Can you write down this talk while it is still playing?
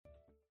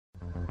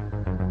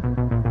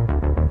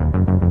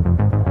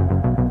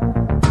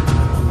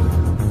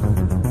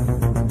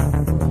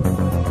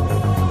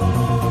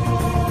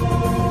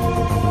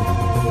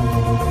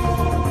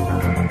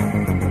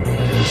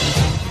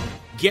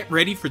get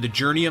ready for the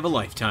journey of a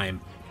lifetime.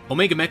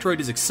 Omega Metroid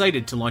is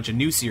excited to launch a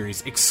new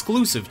series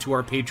exclusive to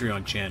our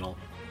Patreon channel,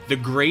 the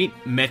Great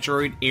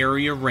Metroid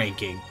Area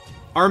Ranking.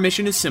 Our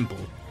mission is simple.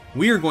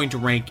 We are going to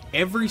rank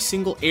every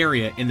single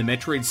area in the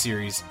Metroid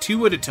series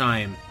 2 at a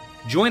time.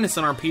 Join us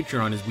on our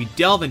Patreon as we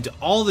delve into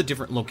all the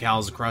different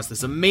locales across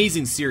this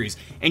amazing series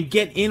and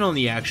get in on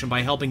the action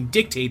by helping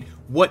dictate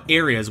what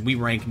areas we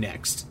rank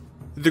next.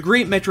 The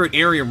Great Metroid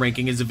Area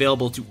Ranking is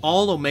available to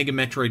all Omega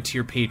Metroid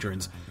tier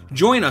patrons.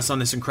 Join us on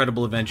this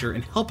incredible adventure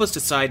and help us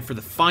decide for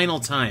the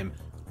final time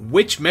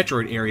which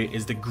Metroid area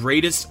is the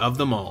greatest of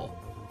them all.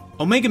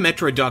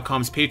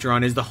 OmegaMetroid.com's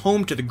Patreon is the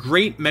home to the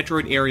Great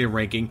Metroid Area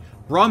Ranking,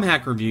 ROM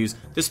hack reviews,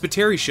 the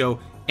Spiteri Show,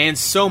 and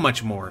so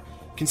much more.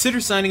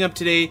 Consider signing up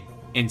today,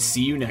 and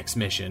see you next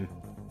mission.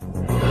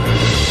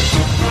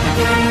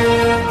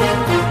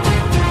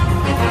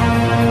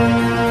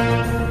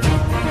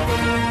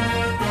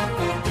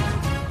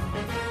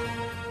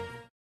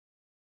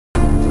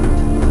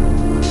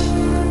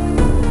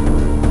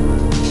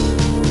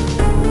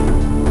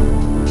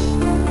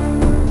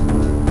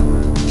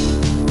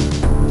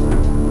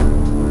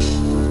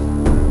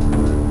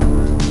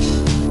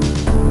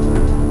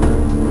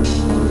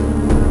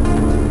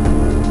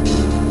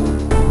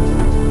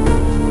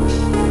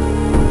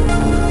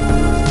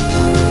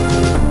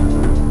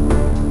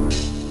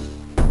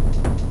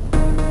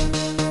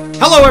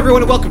 Hello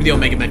everyone and welcome to the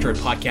Omega Metroid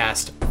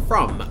podcast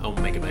from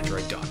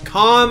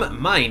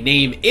OmegaMetroid.com. My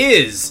name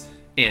is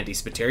Andy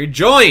Spiteri,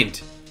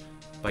 joined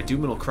by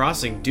Doom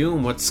Crossing.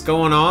 Doom, what's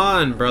going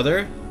on,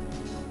 brother?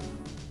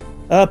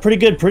 Pretty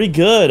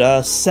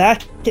good.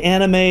 SAC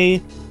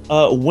Anime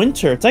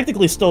Winter.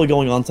 Technically still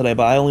going on today,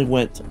 but I only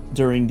went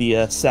during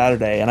the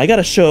Saturday. And I got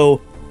to show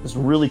this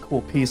really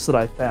cool piece that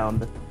I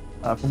found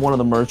from one of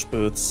the merch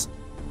booths.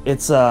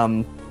 It's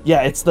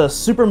the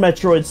Super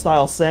Metroid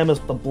style Samus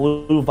with the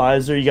blue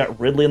visor. You got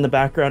Ridley in the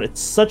background.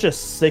 It's such a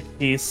sick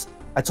piece.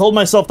 I told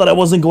myself that I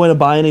wasn't going to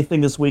buy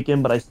anything this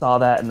weekend, but I saw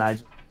that and I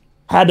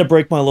had to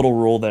break my little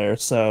rule there.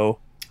 So,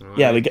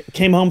 yeah, we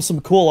came home some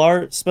cool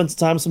art, spent some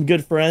time with some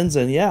good friends,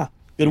 and yeah,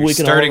 good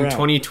weekend all around. Starting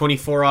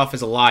 2024 off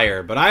as a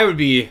liar, but I would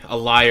be a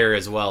liar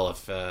as well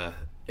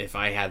if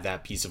I had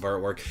that piece of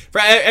artwork.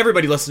 For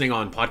everybody listening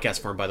on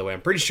podcast form, by the way,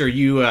 I'm pretty sure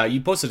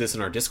you posted this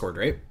in our Discord,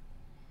 right?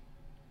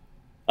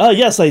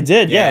 Yes, I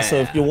did. Yeah, so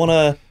if you want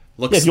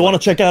to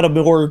check out a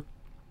more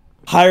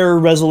higher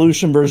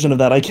resolution version of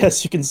that, I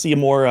guess you can see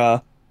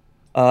more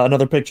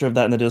another picture of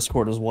that in the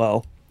Discord as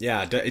well.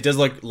 Yeah, it does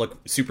look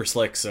super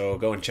slick, so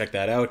go and check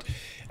that out.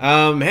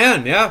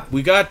 Man, yeah,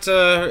 we got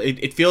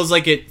it feels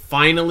like it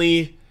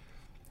finally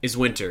is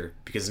winter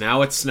because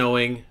now it's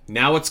snowing,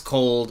 now it's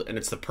cold, and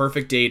it's the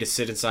perfect day to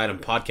sit inside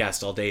and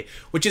podcast all day,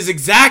 which is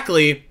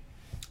exactly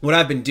what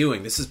I've been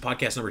doing. This is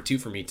podcast number 2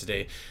 for me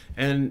today,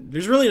 and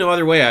there's really no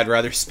other way I'd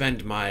rather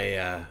spend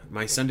my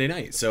my Sunday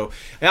night. So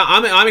yeah,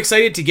 I'm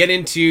excited to get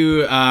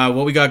into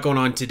what we got going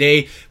on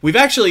today. We've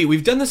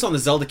done this on the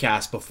Zelda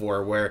cast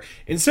before, where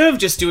instead of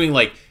just doing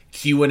like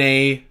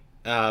Q&A,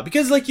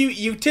 because like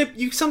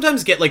you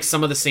sometimes get like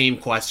some of the same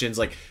questions,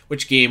 like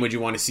which game would you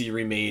want to see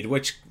remade,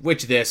 which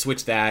this,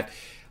 which that.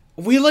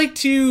 We like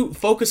to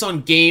focus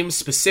on game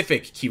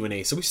specific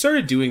Q&A, so we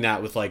started doing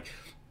that with like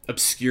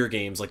obscure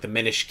games like the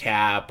Minish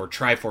Cap or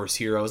Triforce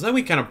Heroes. And then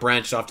we kind of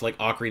branched off to like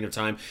Ocarina of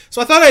Time.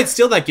 So I thought I'd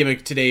steal that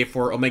gimmick today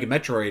for Omega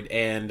Metroid,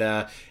 and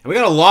we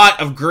got a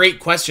lot of great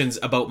questions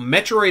about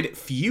Metroid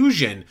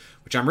Fusion,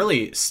 which I'm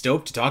really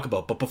stoked to talk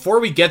about. But before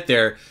we get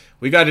there,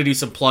 we got to do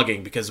some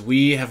plugging because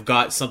we have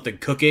got something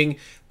cooking,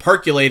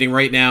 percolating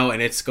right now,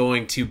 and it's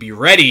going to be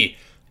ready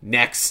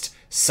next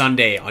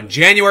Sunday on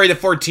January the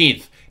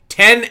 14th.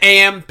 10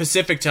 a.m.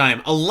 Pacific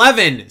Time,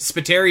 11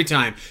 Spiteri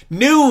Time,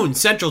 noon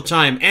Central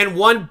Time, and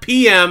 1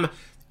 p.m.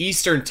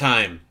 Eastern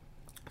Time.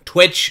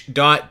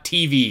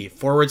 Twitch.tv /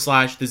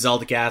 the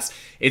ZeldaCast.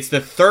 It's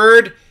the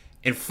third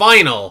and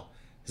final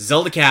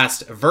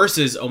ZeldaCast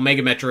versus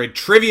Omega Metroid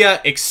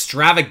Trivia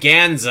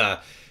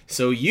Extravaganza.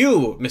 So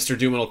you, Mr.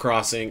 Doom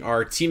Crossing,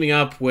 are teaming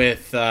up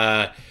with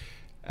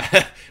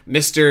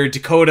Mr.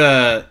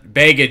 Dakota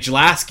Baggage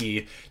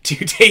Lasky to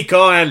take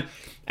on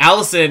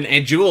Allison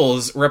and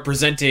Jules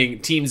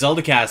representing Team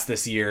ZeldaCast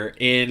this year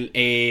in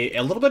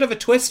a little bit of a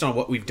twist on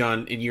what we've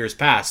done in years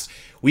past.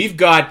 We've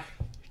got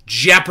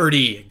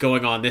Jeopardy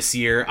going on this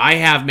year. I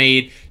have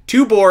made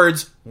 2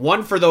 boards,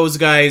 one for those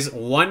guys,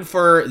 one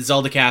for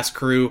ZeldaCast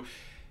crew,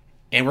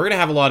 and we're going to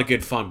have a lot of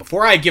good fun.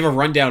 Before I give a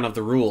rundown of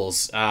the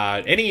rules,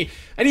 any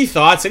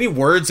thoughts, any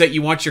words that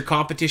you want your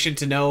competition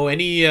to know,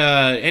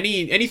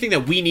 anything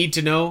that we need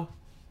to know?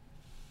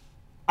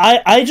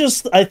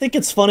 I think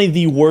it's funny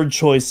the word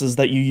choices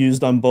that you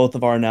used on both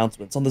of our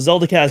announcements. On the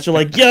ZeldaCast, you're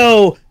like,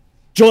 yo,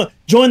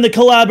 join the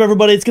collab,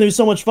 everybody. It's going to be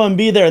so much fun.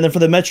 Be there. And then for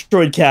the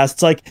Metroid cast,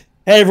 it's like,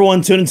 hey,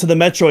 everyone, tune into the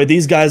Metroid.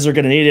 These guys are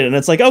going to need it. And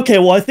it's like, okay,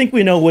 well, I think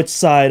we know which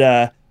side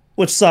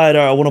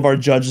one of our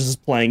judges is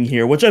playing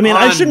here. Which, I mean,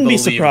 I shouldn't be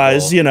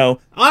surprised, you know.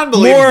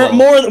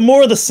 Unbelievable.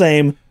 More of the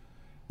same.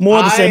 More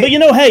of the same. But,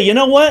 hey, you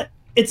know what?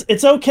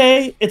 It's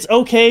okay. It's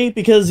okay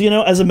because,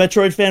 as a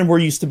Metroid fan, we're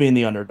used to being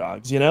the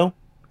underdogs,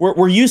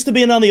 we're used to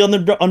being on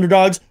the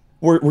underdogs.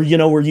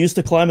 We're used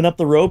to climbing up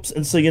the ropes,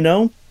 and so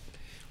Well,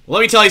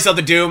 let me tell you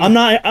something, Doom. I'm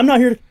not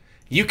here to.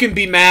 You can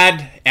be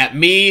mad at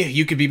me.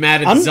 You can be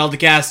mad at the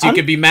ZeldaCast. You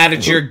can be mad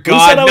at your Who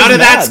god. said I was None of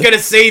that's mad? going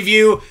to save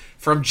you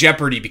from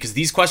Jeopardy because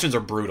these questions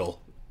are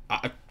brutal.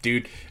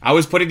 Dude, I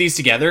was putting these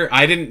together.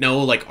 I didn't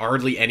know, like,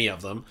 hardly any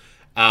of them.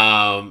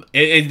 And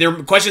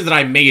they're questions that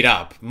I made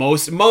up.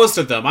 Most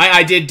of them.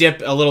 I did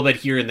dip a little bit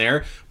here and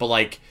there, but,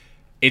 like,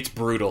 it's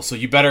brutal. So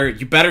you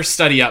better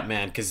study up,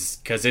 man, because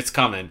it's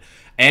coming.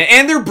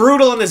 And they're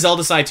brutal on the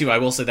Zelda side, too. I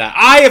will say that.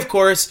 I, of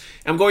course,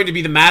 am going to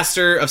be the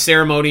master of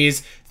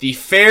ceremonies, the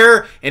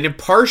fair and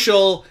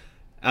impartial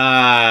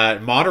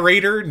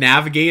moderator,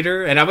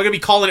 navigator, and I'm going to be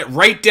calling it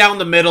right down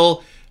the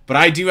middle, but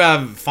I do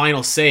have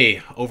final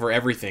say over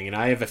everything, and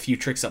I have a few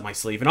tricks up my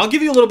sleeve. And I'll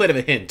give you a little bit of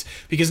a hint,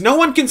 because no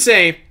one can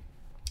say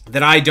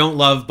that I don't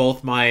love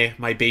both my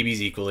babies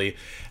equally.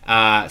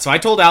 So I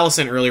told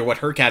Allison earlier what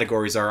her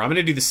categories are. I'm going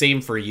to do the same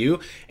for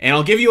you, and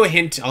I'll give you a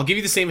hint. I'll give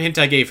you the same hint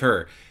I gave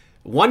her.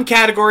 One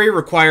category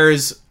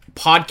requires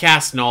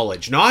podcast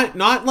knowledge. Not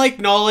like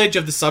knowledge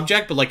of the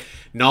subject, but like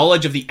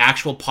knowledge of the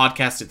actual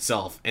podcast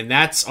itself. And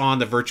that's on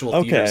the virtual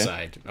theater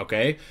side.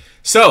 Okay?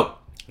 So,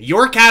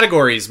 your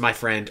categories, my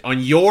friend, on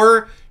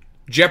your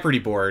Jeopardy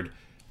board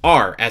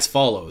are as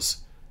follows.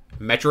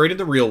 Metroid in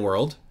the real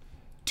world,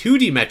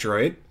 2D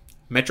Metroid,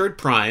 Metroid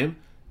Prime,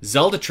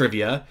 Zelda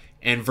Trivia,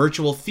 and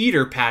Virtual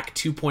Theater Pack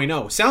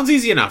 2.0. Sounds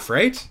easy enough,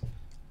 right?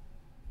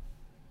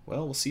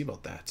 Well, we'll see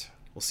about that.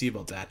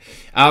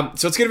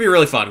 So it's going to be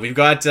really fun. We've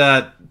got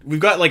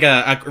like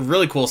a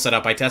really cool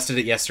setup. I tested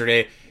it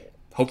yesterday.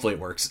 Hopefully it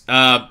works.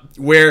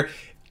 Where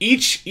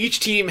each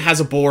team has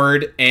a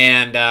board,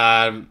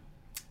 and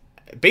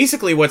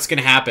basically what's going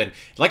to happen,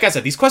 like I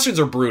said, these questions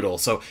are brutal.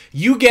 So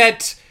you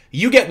get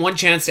one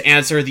chance to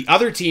answer. The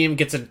other team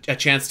gets a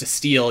chance to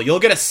steal. You'll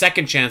get a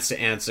second chance to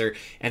answer,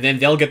 and then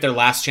they'll get their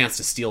last chance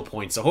to steal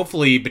points. So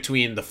hopefully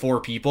between the 4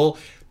 people,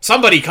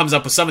 somebody comes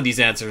up with some of these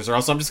answers, or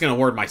else I'm just going to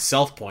award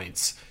myself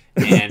points.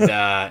 And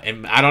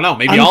I don't know.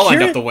 Maybe I'll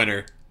end up the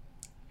winner.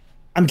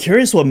 I'm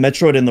curious what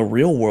Metroid in the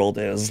real world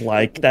is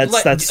like.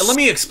 Let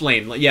me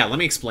explain. Yeah, let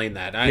me explain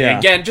that.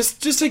 Again,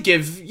 just to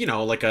give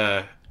like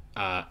a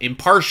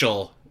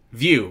impartial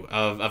view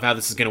of how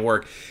this is going to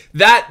work.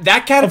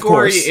 That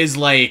category is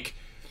like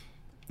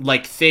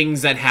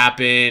things that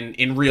happen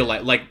in real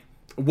life, like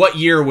what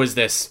year was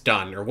this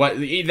done, or what,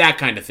 that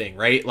kind of thing,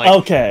 right?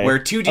 Like where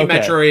 2D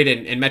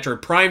Metroid and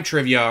Metroid Prime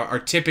trivia are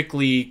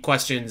typically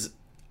questions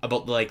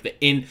about like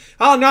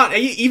not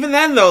even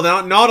then though,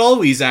 not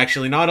always,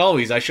 actually, not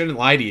always. I shouldn't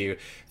lie to you.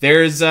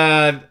 There's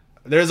a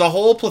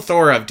whole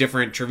plethora of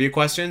different trivia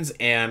questions,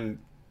 and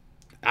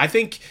I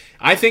think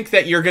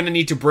that you're gonna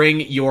need to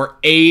bring your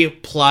A+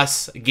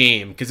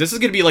 game, because this is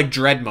gonna be like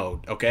Dread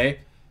mode. Okay.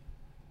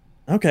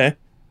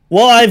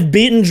 Well, I've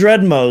beaten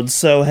Dread mode,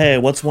 so hey,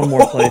 what's one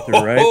more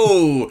playthrough, right?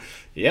 Oh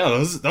yeah,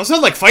 those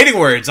sound like fighting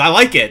words. I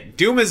like it.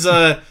 Doom is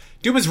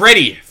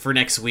ready for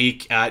next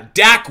week.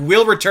 Dak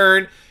will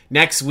return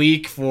next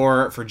week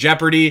for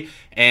Jeopardy,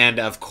 and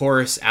of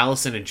course,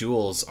 Allison and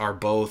Jules are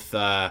both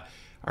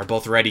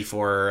ready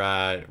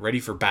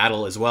for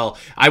battle as well.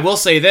 I will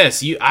say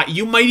this: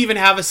 you might even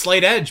have a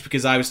slight edge,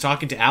 because I was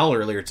talking to Al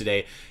earlier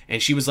today,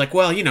 and she was like,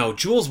 "Well,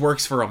 Jules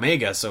works for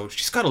Omega, so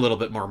she's got a little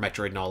bit more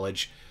Metroid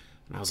knowledge."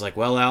 And I was like,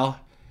 "Well, Al,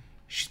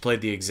 she's played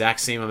the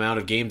exact same amount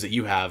of games that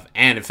you have,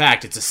 and in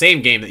fact, it's the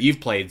same game that you've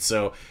played.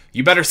 So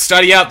you better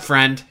study up,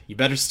 friend. You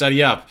better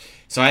study up."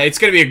 So it's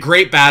going to be a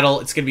great battle.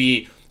 It's going to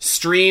be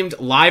streamed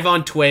live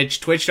on Twitch,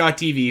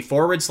 twitch.tv/the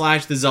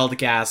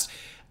ZeldaCast.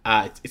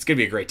 It's gonna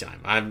be a great time.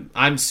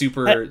 I'm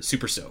super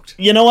stoked.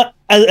 You know what?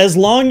 As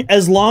long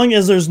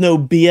as there's no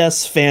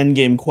BS fan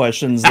game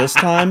questions this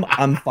time,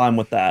 I'm fine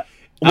with that.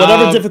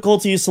 Whatever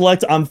difficulty you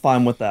select, I'm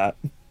fine with that.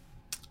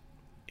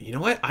 You know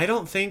what? I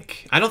don't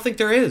think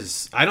there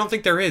is.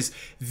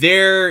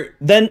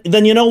 Then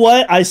you know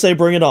what? I say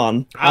bring it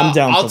on. I'm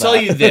down. I'll tell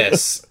you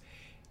this.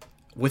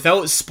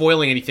 Without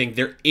spoiling anything,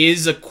 there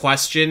is a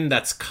question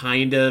that's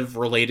kind of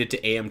related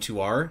to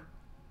AM2R,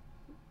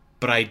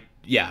 but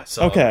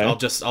okay. I'll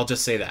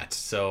just say that.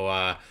 So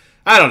I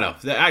don't know.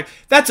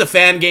 That's a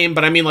fan game,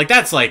 but I mean, like,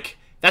 that's like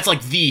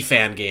the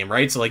fan game,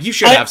 right? So like you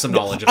should have some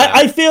knowledge of that.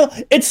 I feel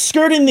it's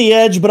skirting the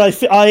edge, but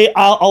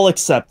I'll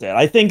accept it.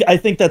 I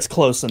think that's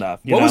close enough.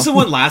 What was the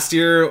one last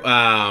year?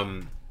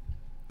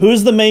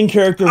 Who's the main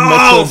character of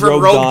Metroid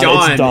from Rogue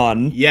Dawn? It's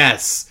Dawn.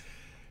 Yes.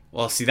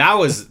 Well, see, that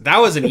was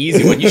an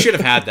easy one. You should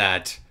have had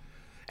that.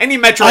 Any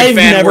Metroid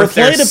fan worth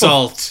their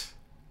salt.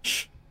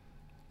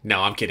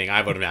 No, I'm kidding.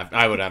 I would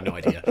have no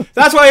idea.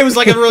 That's why it was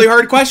like a really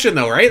hard question,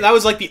 though, right? That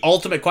was like the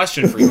ultimate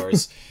question for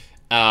yours.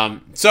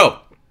 So,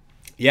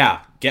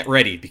 yeah, get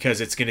ready, because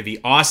it's going to be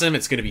awesome.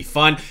 It's going to be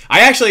fun. I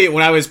actually,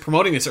 when I was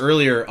promoting this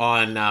earlier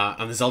on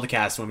the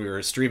ZeldaCast when we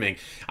were streaming,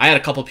 I had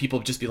a couple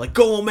people just be like,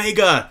 "Go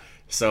Omega!"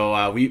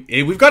 So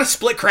we've got a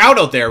split crowd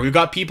out there. We've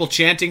got people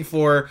chanting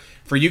for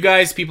you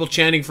guys, people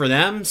chanting for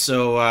them.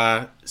 So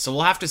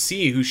we'll have to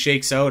see who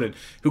shakes out and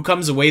who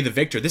comes away the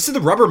victor. This is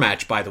the rubber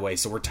match, by the way.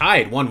 So we're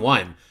tied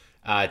 1-1.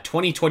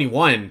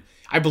 2021.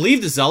 I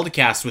believe the Zelda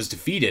cast was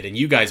defeated and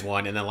you guys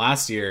won, and then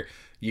last year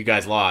you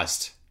guys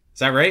lost. Is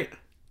that right?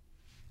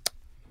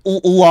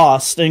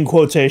 Lost in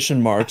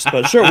quotation marks,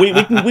 but sure, we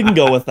can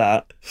go with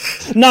that.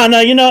 No, I'm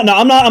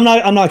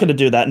not gonna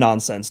do that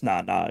nonsense.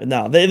 No.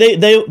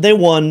 They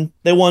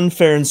won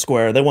fair and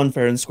square. They won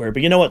fair and square.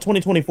 But you know what?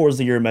 2024 is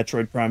the year of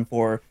Metroid Prime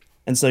 4,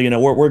 and so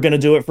we're gonna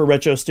do it for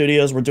Retro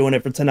Studios. We're doing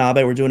it for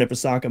Tanabe. We're doing it for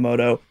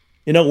Sakamoto.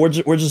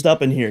 We're just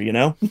up in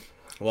here.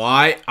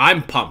 Well,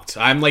 I'm pumped.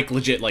 I'm like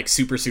legit like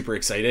super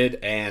excited,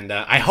 and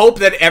I hope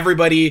that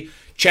everybody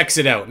checks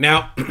it out.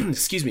 Now,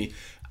 excuse me.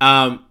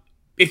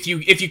 If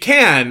you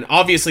can,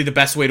 obviously the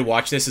best way to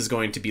watch this is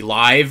going to be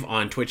live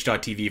on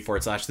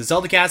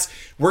twitch.tv/TheZeldaCast.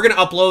 We're going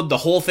to upload the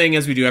whole thing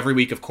as we do every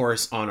week, of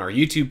course, on our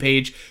YouTube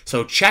page.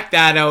 So check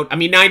that out. I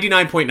mean,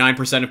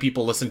 99.9% of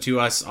people listen to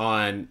us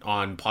on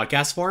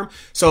podcast form.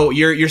 So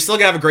you're still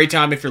going to have a great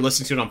time if you're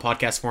listening to it on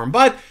podcast form.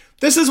 But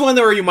this is one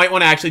where you might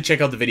want to actually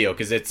check out the video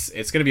because it's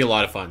going to be a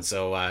lot of fun.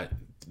 So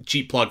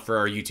cheap plug for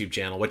our YouTube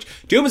channel, which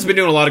Doom has been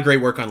doing a lot of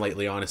great work on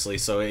lately, honestly.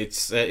 So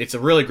it's a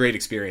really great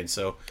experience.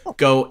 So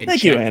go and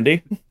thank check. you,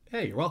 Andy.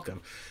 Hey, you're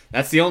welcome.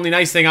 That's the only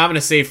nice thing I'm going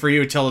to say for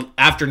you until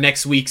after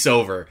next week's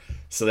over.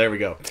 So there we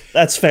go.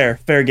 That's fair.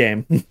 Fair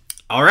game.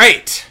 All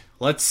right,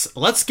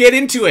 let's get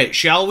into it,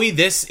 shall we?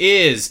 This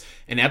is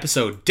an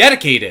episode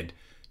dedicated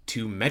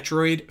to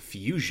Metroid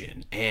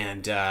Fusion,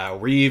 and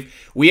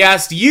we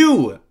asked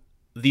you,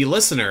 the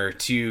listener,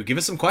 to give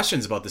us some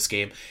questions about this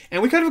game,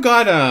 and we kind of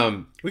got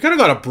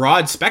a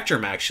broad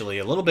spectrum, actually,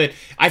 a little bit.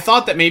 I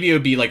thought that maybe it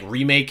would be like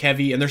remake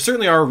heavy, and there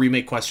certainly are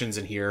remake questions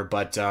in here,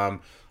 but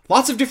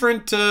lots of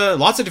different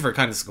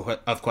kinds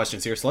of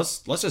questions here. So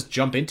let's just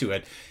jump into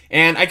it,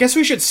 and I guess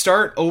we should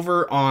start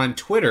over on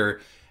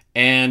Twitter.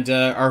 And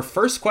our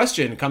first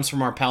question comes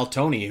from our pal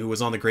Tony, who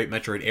was on the Great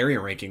Metroid Area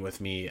Ranking with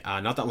me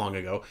not that long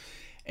ago,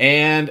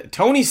 and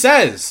Tony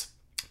says,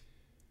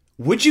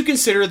 would you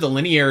consider the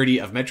linearity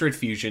of Metroid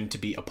Fusion to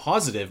be a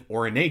positive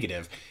or a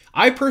negative?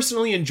 I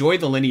personally enjoy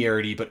the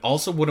linearity, but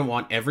also wouldn't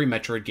want every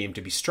Metroid game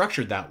to be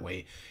structured that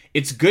way.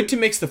 It's good to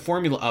mix the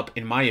formula up,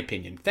 in my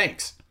opinion.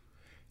 Thanks.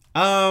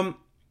 I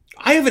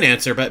have an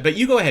answer, but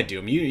you go ahead,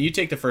 Doom. You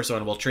take the first one,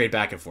 and we'll trade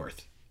back and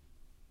forth.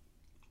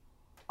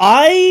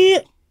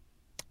 I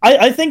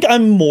think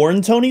I'm more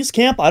in Tony's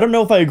camp. I don't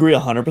know if I agree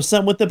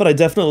 100% with it, but I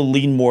definitely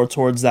lean more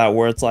towards that,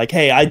 where it's like,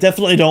 hey, I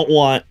definitely don't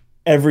want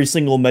every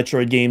single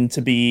Metroid game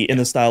to be in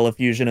the style of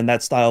Fusion and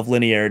that style of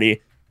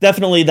linearity.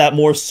 Definitely that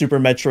more Super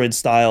Metroid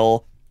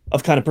style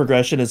of kind of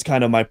progression is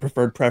kind of my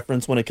preferred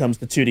preference when it comes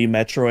to 2D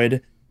Metroid.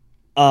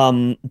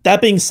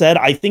 That being said,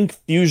 I think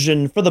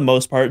Fusion, for the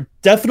most part,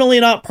 definitely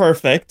not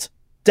perfect.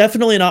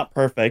 But,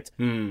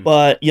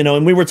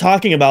 and we were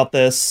talking about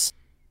this,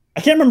 I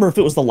can't remember if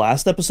it was the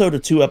last episode or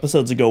 2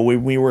 episodes ago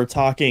when we were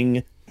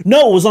talking.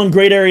 No, it was on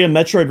Great Area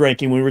Metroid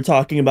Ranking. We were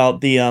talking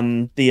about the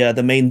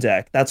main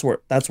deck. That's where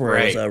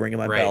right, I was ringing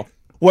my bell.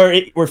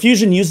 Where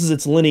Fusion uses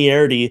its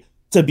linearity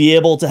to be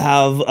able to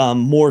have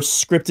more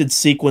scripted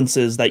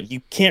sequences that you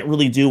can't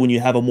really do when you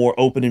have a more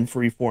open and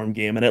free form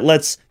game, and it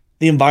lets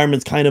the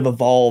environments kind of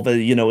evolve,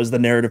 as the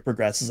narrative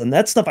progresses, and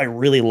that stuff I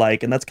really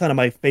like, and that's kind of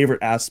my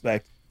favorite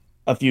aspect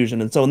of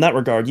Fusion. And so in that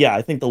regard, yeah,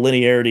 I think the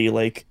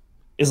linearity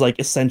is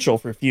essential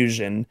for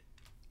Fusion.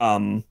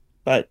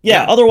 But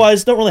yeah,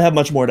 otherwise, don't really have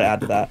much more to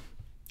add to that.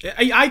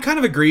 I kind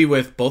of agree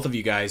with both of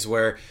you guys,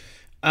 where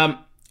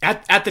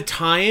at the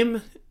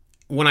time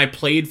when I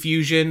played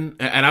Fusion,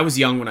 and I was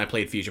young when I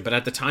played Fusion, but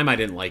at the time I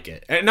didn't like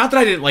it. Not that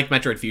I didn't like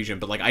Metroid Fusion,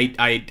 but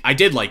I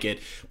did like it,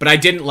 but I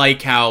didn't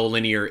like how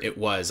linear it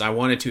was. I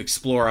wanted to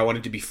explore, I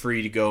wanted to be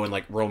free to go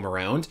and roam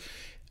around.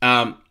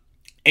 And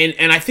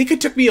I think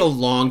it took me a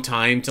long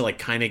time to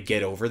kind of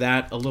get over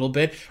that a little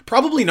bit.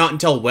 Probably not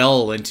until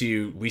well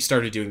into we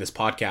started doing this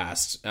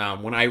podcast.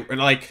 When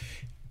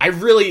I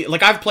really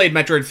I've played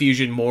Metroid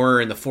Fusion more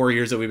in the 4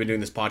 years that we've been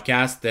doing this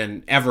podcast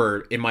than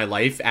ever in my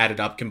life, added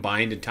up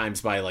combined and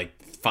times by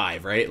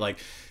 5, right?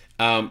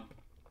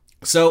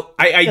 So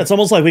it's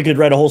almost like we could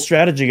write a whole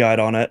strategy guide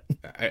on it.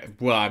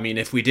 Well, I mean,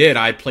 if we did,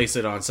 I'd place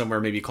it on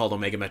somewhere maybe called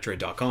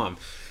OmegaMetroid.com.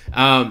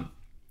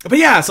 But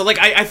yeah, so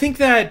I think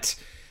that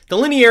the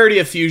linearity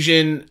of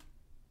Fusion,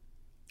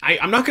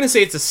 I'm not going to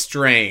say it's a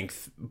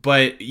strength,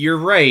 but you're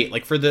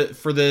right. For the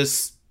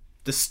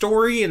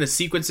story and the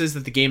sequences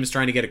that the game is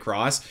trying to get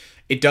across,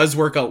 it does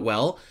work out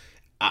well.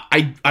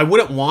 I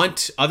wouldn't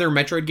want other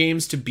Metroid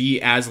games to be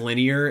as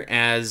linear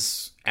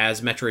as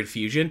Metroid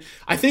Fusion.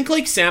 I think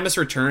Samus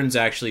Returns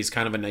actually is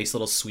kind of a nice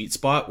little sweet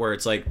spot where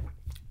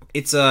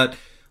it's a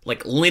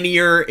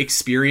linear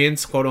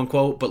experience, quote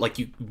unquote, but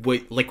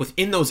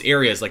within those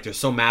areas, they're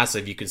so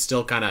massive, you can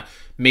still kind of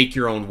make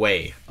your own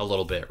way a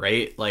little bit,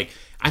 right?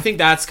 I think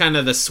that's kind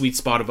of the sweet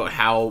spot about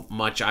how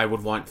much I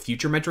would want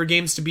future Metroid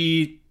games to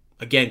be,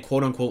 again,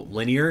 quote unquote,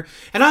 linear.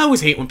 And I always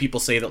hate when people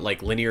say that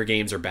linear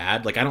games are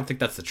bad. I don't think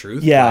that's the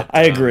truth. Yeah, but,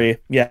 I agree.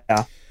 Yeah.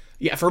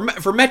 Yeah, for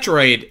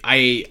Metroid,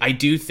 I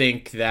do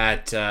think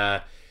that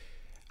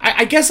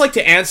I guess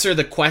to answer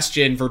the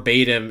question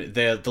verbatim,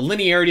 the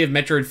linearity of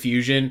Metroid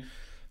Fusion,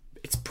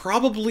 it's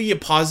probably a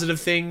positive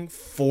thing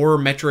for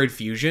Metroid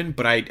Fusion,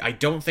 but I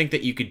don't think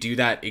that you could do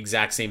that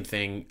exact same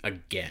thing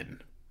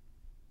again.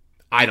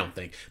 I don't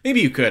think. Maybe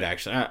you could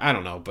actually. I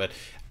don't know, but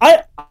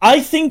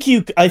I think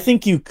you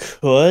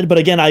could, but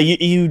again,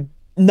 you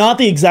not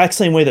the exact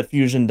same way that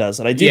Fusion does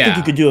it. I do think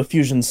you could do a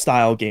Fusion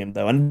style game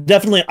though, and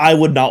definitely I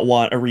would not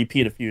want a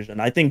repeat of Fusion.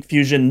 I think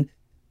Fusion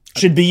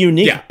should be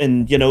unique,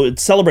 and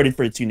it's celebrated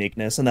for its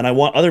uniqueness. And then I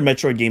want other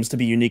Metroid games to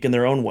be unique in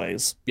their own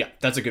ways. Yeah,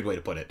 that's a good way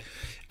to put it.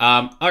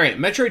 All right,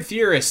 Metroid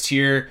Theorist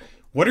here.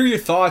 What are your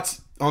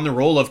thoughts on the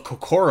role of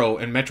Kokoro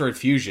in Metroid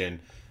Fusion?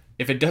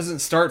 If it doesn't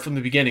start from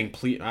the beginning,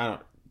 please.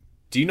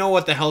 Do you know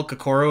what the hell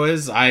Kokoro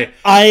is? I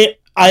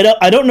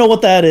don't know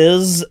what that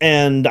is,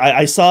 and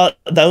I saw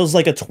that was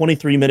like a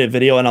 23-minute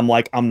video, and I'm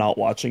like, I'm not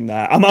watching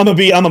that. I'm gonna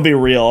be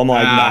real. I'm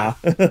like, nah.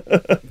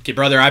 Okay,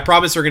 brother, I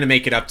promise we're gonna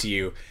make it up to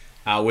you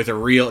with a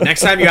real.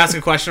 Next time you ask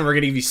a question, we're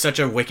gonna give you such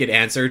a wicked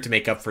answer to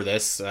make up for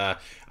this. I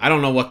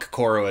don't know what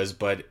Kokoro is,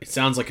 but it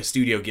sounds like a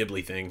Studio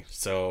Ghibli thing.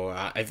 So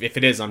if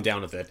it is, I'm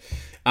down with it.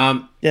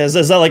 Is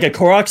that like a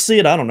Korok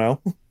seed? I don't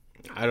know.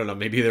 I don't know.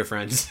 Maybe they're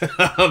friends.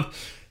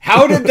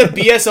 How did the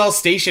BSL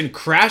station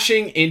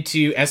crashing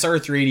into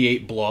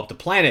SR388 blow up the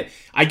planet?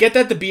 I get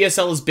that the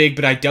BSL is big,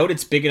 but I doubt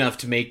it's big enough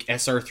to make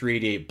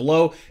SR388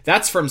 blow.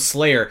 That's from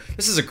Slayer.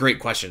 This is a great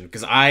question,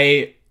 because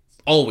I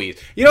always...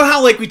 You know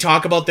how, like, we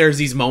talk about there's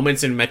these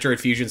moments in Metroid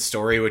Fusion's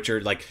story, which are,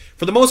 like,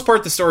 for the most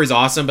part, the story's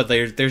awesome, but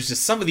there's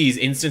just some of these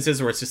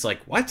instances where it's just like,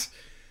 what?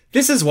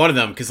 This is one of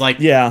them, because, like...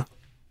 Yeah.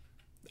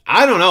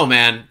 I don't know,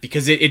 man,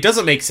 because it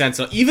doesn't make sense.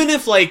 So even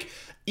if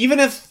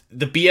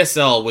the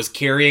BSL was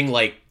carrying,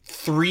 like,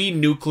 3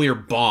 nuclear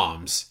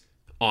bombs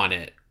on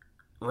it,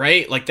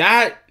 right? Like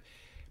that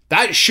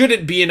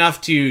shouldn't be enough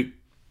to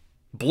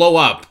blow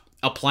up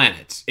a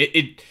planet.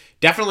 It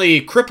definitely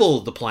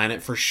crippled the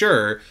planet for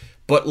sure,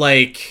 but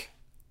like,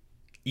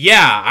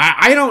 yeah,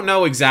 I don't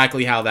know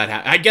exactly how that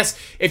happened. I guess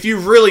if you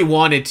really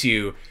wanted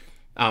to,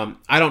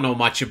 I don't know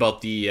much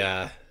about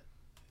the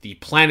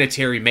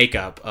planetary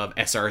makeup of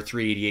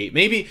SR388.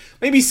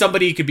 Maybe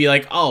somebody could be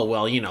like, oh,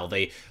 well,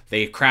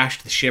 they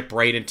crashed the ship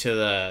right into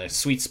the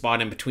sweet spot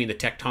in between the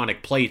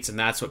tectonic plates, and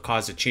that's what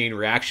caused a chain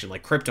reaction,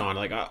 like Krypton.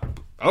 Like,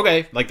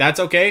 okay, like that's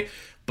okay.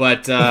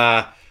 But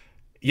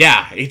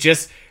yeah, it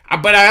just.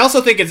 But I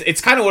also think it's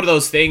kind of one of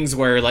those things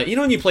where, like,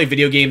 when you play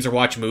video games or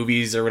watch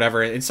movies or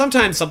whatever, and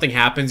sometimes something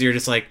happens, you're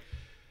just like,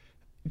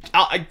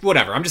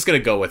 whatever, I'm just gonna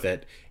go with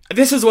it.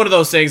 This is one of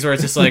those things where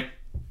it's just like,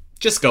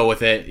 just go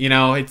with it.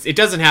 It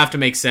doesn't have to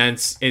make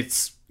sense.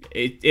 It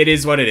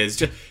is what it is.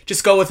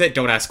 Just go with it.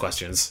 Don't ask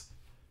questions.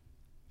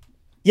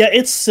 Yeah,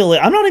 it's silly.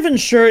 I'm not even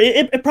sure.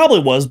 It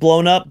probably was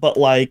blown up, but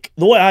like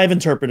the way I've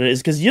interpreted it is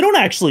because you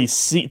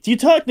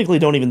technically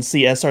don't even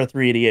see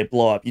SR388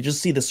 blow up. You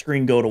just see the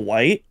screen go to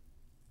white.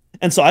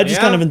 And so I just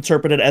kind of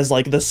interpret it as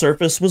like the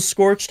surface was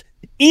scorched.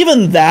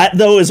 Even that,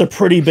 though, is a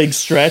pretty big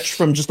stretch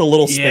from just a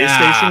little space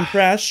station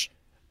crash.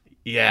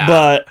 Yeah.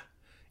 But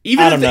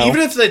even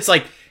if it's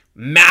like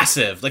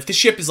massive, like the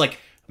ship is like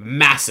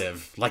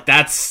massive, like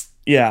that's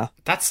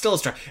still a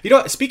stretch.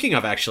 Speaking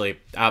of, actually,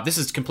 this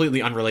is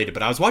completely unrelated,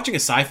 but I was watching a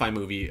sci-fi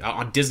movie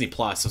on Disney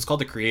Plus. It's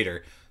called The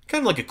Creator.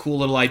 Kind of like a cool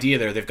little idea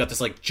there. They've got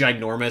this like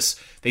ginormous,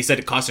 they said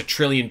it cost $1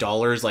 trillion,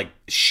 like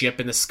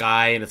ship in the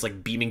sky, and it's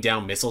like beaming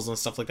down missiles and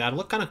stuff like that. It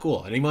looked kind of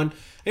cool. Anyone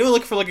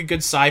looking for like a good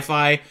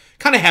sci-fi,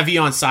 kind of heavy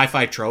on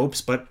sci-fi tropes,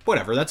 but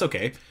whatever, that's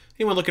okay.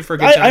 Anyone looking for a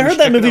good time? I heard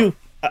that movie.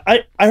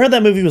 I heard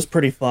that movie was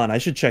pretty fun. I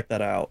should check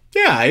that out.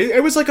 Yeah,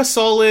 it was like a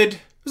solid.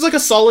 It was like a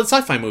solid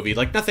sci-fi movie.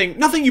 Like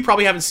nothing you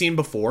probably haven't seen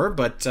before,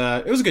 but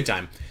it was a good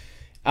time.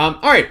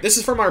 All right, this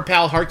is from our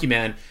pal Harky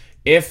Man.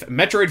 If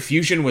Metroid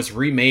Fusion was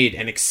remade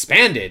and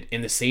expanded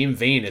in the same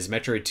vein as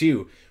Metroid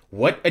 2,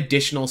 what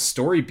additional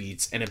story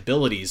beats and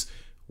abilities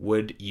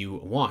would you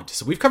want?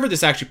 So we've covered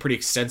this actually pretty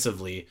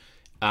extensively.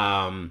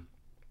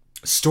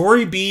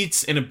 Story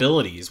beats and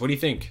abilities. What do you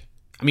think?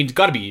 I mean,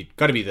 gotta be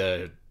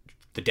the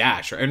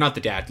dash, or not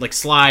the dash, like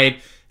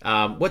slide.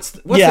 What's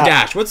the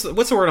dash? What's the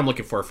word I'm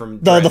looking for from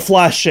the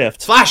flash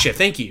shift? Flash shift.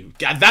 Thank you.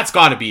 That's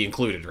got to be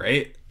included,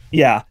 right?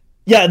 Yeah.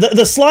 Yeah,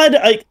 the slide,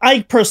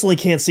 I personally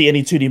can't see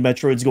any 2D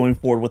Metroids going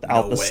forward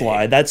without the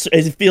slide.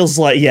 It feels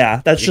like,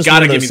 that's just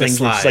one of those things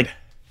where it's like,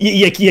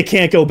 you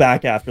can't go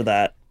back after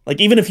that.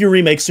 Like, even if you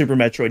remake Super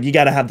Metroid, you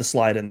gotta have the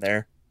slide in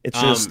there. It's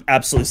just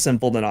absolutely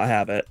simple to not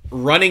have it.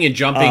 Running and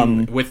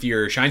jumping with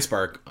your Shine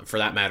Spark, for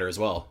that matter, as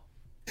well.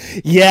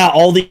 Yeah,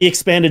 all the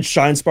expanded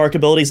Shine Spark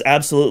abilities,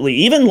 absolutely.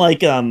 Even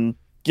like,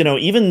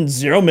 even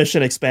Zero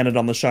Mission expanded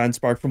on the Shine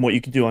Spark from what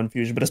you could do on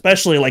Fusion, but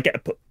especially like,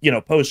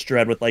 post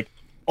Dread with like,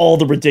 all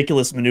the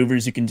ridiculous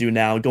maneuvers you can do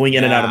now, going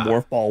in and out of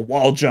Morph Ball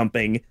while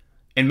jumping.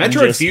 And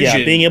Metroid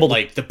Fusion, being able to,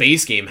 like, the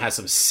base game has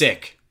some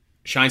sick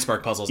Shine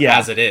Spark puzzles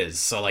as it is.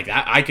 So like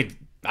I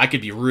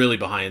could be really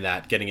behind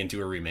that getting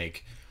into a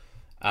remake.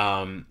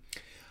 Story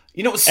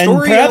and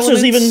perhaps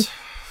there's even.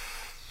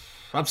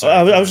 I'm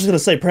sorry. I was just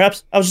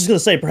gonna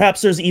say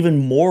perhaps there's even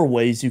more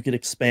ways you could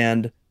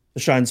expand the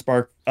Shine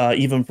Spark,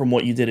 even from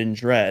what you did in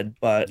Dread.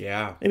 But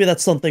maybe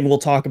that's something we'll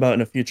talk about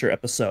in a future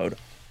episode.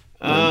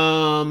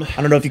 I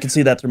don't know if you can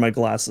see that through my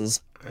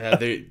glasses.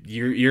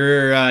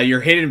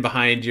 You're hidden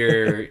behind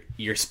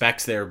your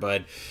specs there,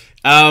 bud.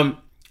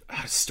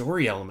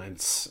 Story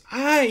elements.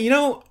 I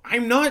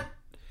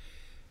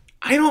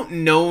don't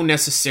know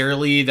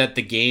necessarily that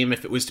the game,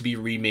 if it was to be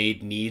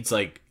remade, needs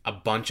like a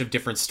bunch of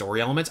different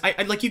story elements.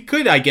 I like, you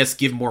could, I guess,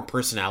 give more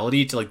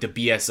personality to like the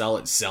BSL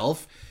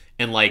itself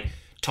and like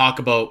talk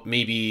about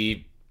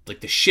maybe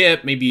like the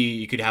ship. Maybe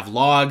you could have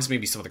logs,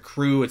 maybe some of the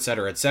crew,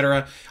 etc.,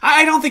 etc.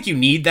 I don't think you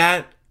need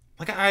that.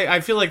 Like, I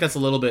feel like that's a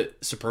little bit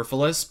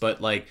superfluous, but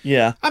like,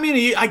 Yeah. I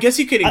mean, I guess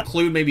you could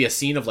include maybe a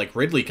scene of like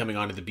Ridley coming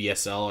onto the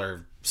BSL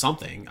or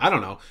something. I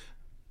don't know.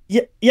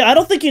 Yeah, I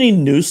don't think you need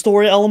new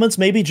story elements.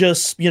 Maybe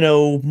just,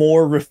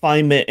 more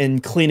refinement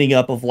and cleaning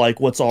up of like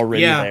what's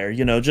already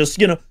there.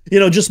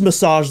 Just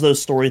massage those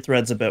story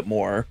threads a bit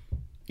more.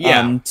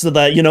 Yeah. So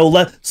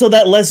that so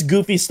that less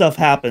goofy stuff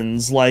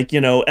happens, like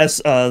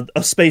a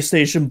space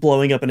station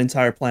blowing up an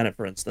entire planet,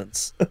 for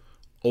instance.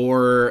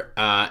 Or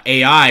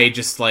AI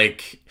just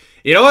like,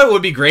 you know what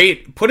would be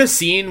great? Put a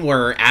scene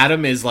where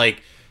Adam is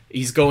like,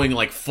 he's going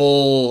like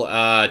full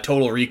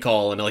Total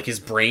Recall, and like his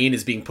brain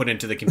is being put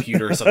into the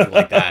computer or something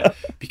like that.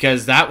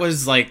 Because that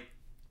was like,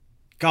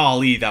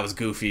 golly, that was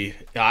goofy.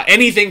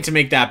 Anything to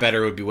make that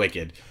better would be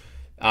wicked.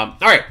 All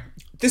right,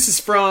 this is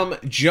from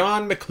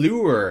John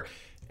McClure.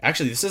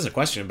 Actually, this isn't a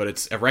question, but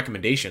it's a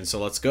recommendation, so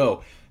let's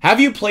go. Have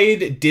you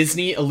played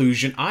Disney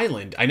Illusion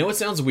Island? I know it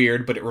sounds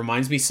weird, but it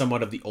reminds me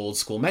somewhat of the old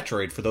school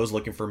Metroid for those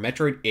looking for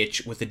Metroid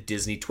itch with a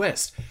Disney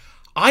twist.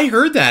 I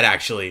heard that,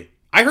 actually.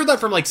 I heard that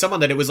from like someone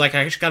that it was like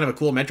actually kind of a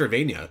cool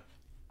Metroidvania.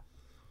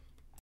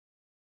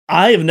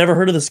 I have never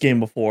heard of this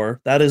game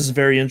before. That is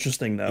very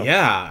interesting, though.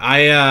 Yeah,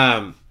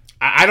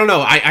 I don't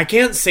know. I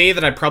can't say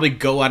that I'd probably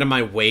go out of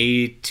my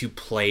way to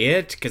play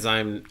it because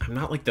I'm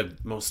not like the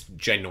most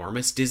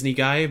ginormous Disney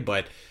guy,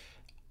 but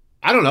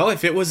I don't know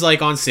if it was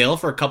like on sale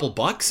for a couple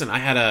bucks and I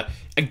had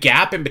a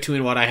gap in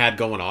between what I had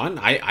going on.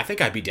 I think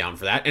I'd be down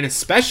for that, and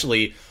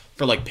especially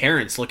for like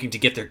parents looking to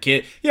get their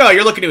kid,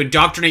 you're looking to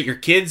indoctrinate your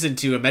kids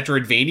into a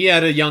Metroidvania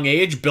at a young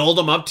age, build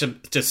them up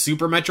to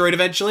Super Metroid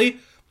eventually.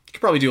 You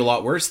could probably do a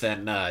lot worse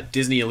than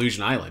Disney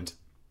Illusion Island.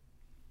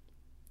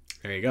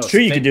 There you go. Sure,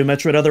 you could do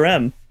Metroid Other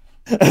M.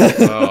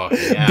 Oh,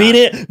 yeah.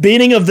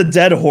 Beating of the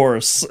dead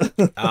horse.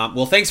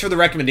 Well, thanks for the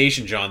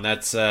recommendation, John.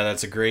 That's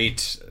a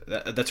great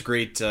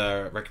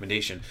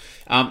recommendation.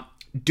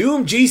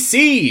 Doom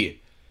GC.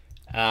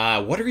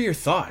 What are your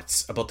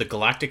thoughts about the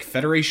Galactic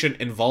Federation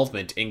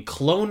involvement in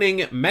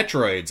cloning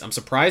Metroids? I'm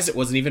surprised it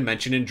wasn't even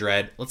mentioned in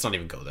Dread. Let's not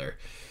even go there.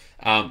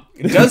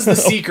 Does the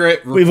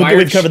secret required...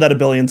 We've covered that a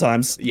billion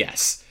times.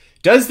 Yes.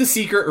 Does the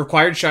secret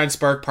required Shine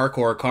Spark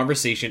parkour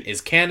conversation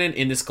is canon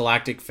in this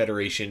Galactic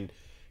Federation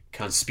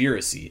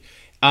conspiracy?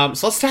 So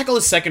let's tackle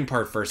the second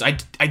part first. I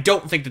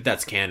don't think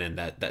that's canon,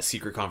 that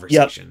secret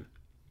conversation.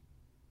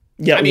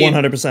 Yeah, I mean,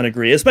 100%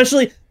 agree.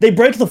 Especially, they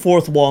break the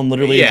fourth wall and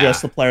literally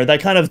address the player. That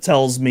kind of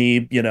tells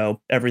me,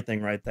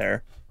 everything right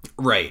there.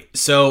 Right.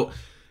 So,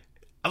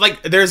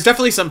 like, there's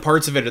definitely some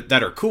parts of it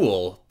that are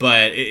cool,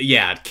 but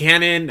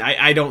canon,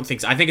 I don't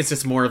think so. I think it's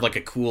just more of like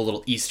a cool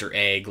little Easter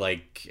egg,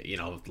 like,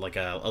 like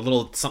a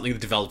little something the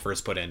developers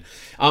put in.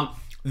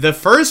 The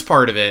first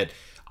part of it,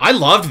 I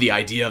loved the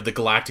idea of the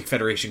Galactic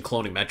Federation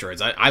cloning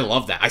Metroids. I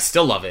love that. I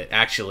still love it,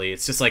 actually.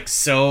 It's just like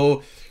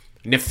so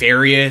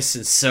nefarious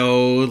and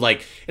so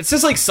like, it's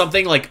just like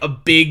something like a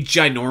big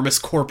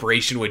ginormous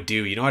corporation would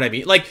do, you know what I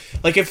mean? Like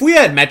if we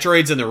had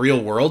Metroids in the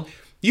real world,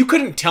 you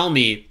couldn't tell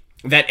me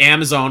that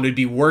Amazon would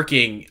be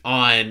working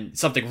on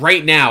something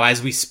right now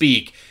as we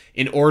speak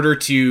in order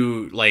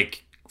to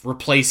like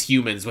replace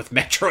humans with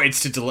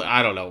Metroids to deliver.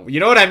 I don't know, you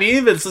know what I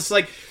mean? It's just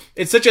like,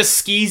 it's such a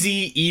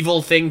skeezy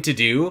evil thing to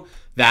do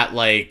that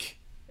like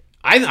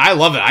I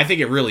love it. I think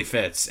it really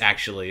fits,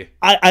 actually.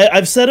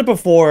 I've said it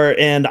before,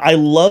 and I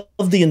love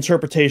the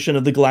interpretation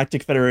of the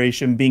Galactic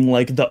Federation being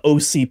like the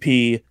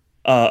OCP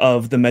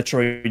of the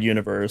Metroid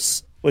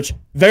universe, which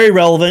very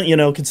relevant,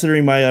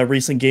 considering my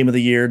recent Game of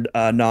the Year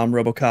nom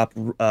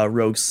RoboCop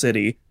Rogue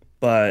City.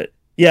 But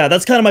yeah,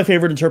 that's kind of my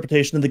favorite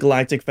interpretation of the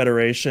Galactic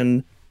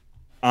Federation.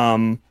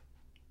 It's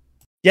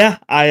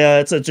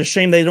a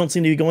shame they don't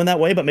seem to be going that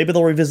way, but maybe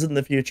they'll revisit in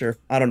the future.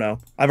 I don't know.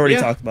 I've already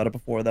talked about it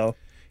before, though.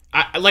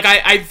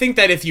 I think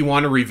that if you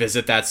want to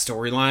revisit that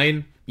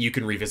storyline, you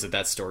can revisit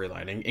that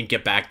storyline and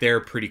get back there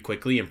pretty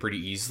quickly and pretty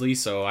easily.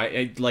 So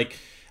I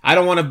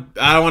don't want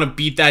to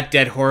beat that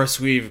dead horse.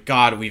 We've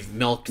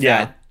milked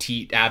that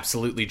teat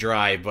absolutely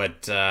dry,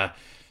 but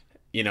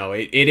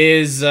it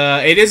is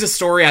a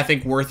story I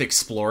think worth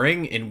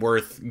exploring and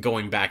worth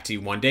going back to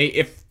one day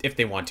if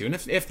they want to, and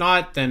if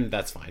not, then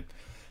that's fine.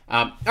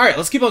 All right,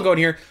 let's keep on going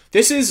here.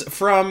 This is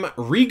from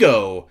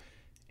Rigo.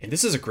 And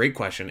this is a great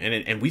question,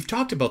 and we've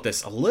talked about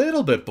this a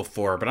little bit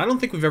before, but I don't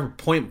think we've ever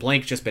point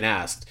blank just been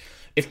asked.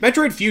 If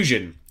Metroid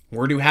Fusion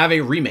were to have a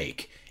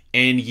remake,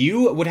 and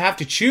you would have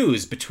to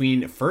choose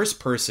between first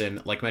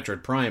person like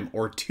Metroid Prime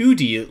or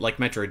 2D like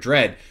Metroid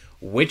Dread,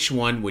 which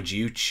one would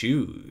you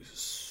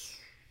choose?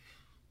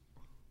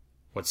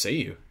 What say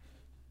you?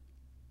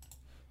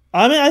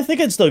 I mean, I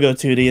think I'd still go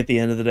 2D at the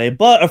end of the day,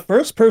 but a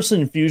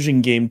first-person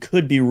fusion game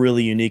could be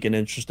really unique and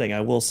interesting.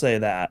 I will say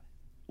that.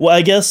 Well,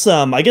 I guess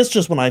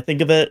just when I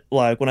think of it,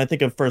 like when I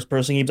think of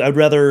first-person games, I'd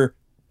rather,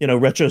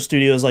 Retro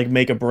Studios like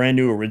make a brand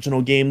new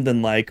original game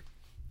than like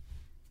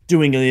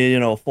doing a,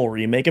 a full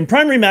remake. And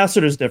Prime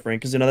Remastered is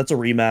different because that's a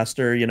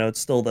remaster.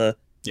 It's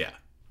Yeah.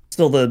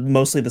 still the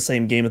mostly the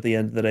same game at the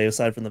end of the day,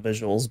 aside from the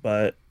visuals.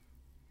 But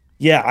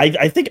yeah,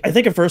 I think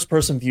a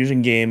first-person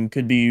fusion game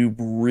could be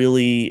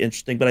really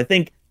interesting. But I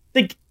think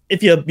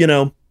if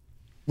you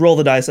roll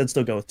the dice, I'd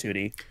still go with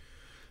 2D.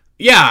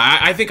 Yeah,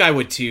 I think I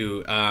would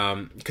too.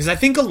 Because I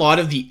think a lot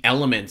of the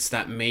elements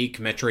that make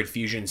Metroid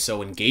Fusion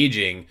so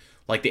engaging,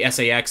 like the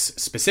SAX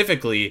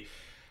specifically,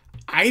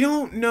 I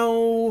don't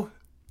know,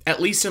 at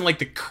least in like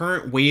the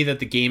current way that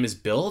the game is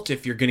built,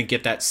 if you're going to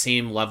get that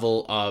same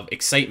level of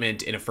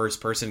excitement in a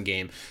first-person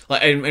game.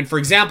 And for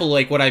example,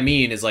 like what I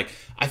mean is like,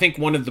 I think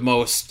one of the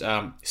most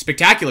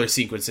spectacular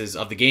sequences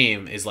of the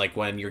game is like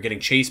when you're getting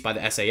chased by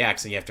the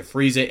SAX and you have to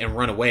freeze it and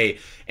run away,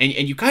 and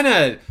you kind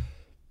of,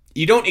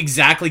 you don't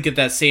exactly get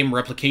that same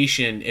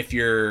replication if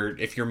you're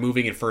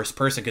moving in first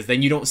person, because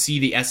then you don't see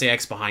the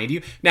SAX behind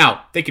you.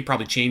 Now they could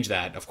probably change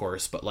that, of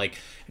course, but like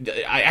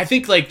I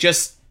think like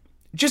just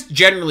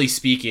generally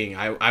speaking,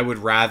 I'd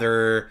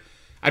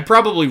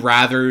probably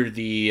rather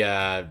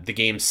the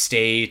game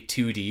stay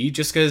 2D,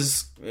 just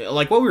because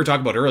like what we were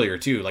talking about earlier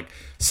too, like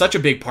such a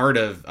big part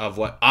of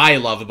what I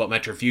love about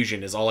Metro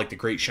Fusion is all like the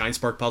great shine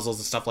spark puzzles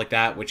and stuff like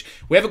that, which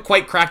we haven't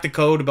quite cracked the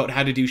code about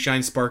how to do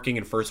shine sparking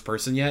in first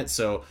person yet.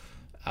 So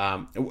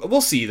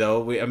we'll see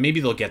though. Maybe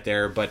they'll get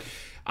there, but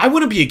I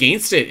wouldn't be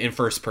against it in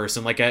first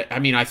person. Like I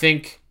mean, I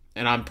think,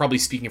 and I'm probably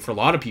speaking for a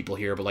lot of people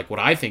here, but like what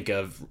I think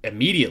of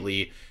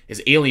immediately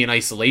is Alien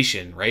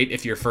Isolation, right?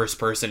 If you're first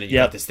person and you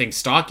got this thing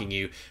stalking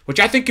you, which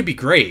I think could be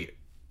great.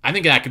 I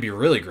think that could be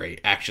really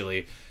great,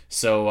 actually.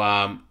 So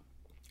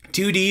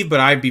 2D, but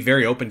I'd be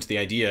very open to the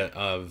idea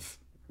of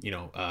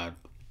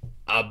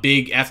a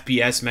big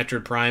FPS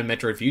Metroid Prime,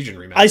 Metroid Fusion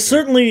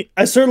remaster.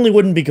 I certainly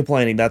wouldn't be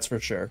complaining. That's for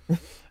sure.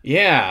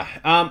 Yeah.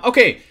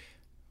 Okay.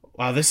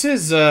 Wow. This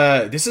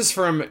is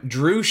from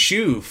Drew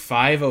Shu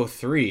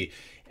 503,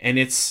 and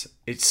it's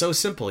so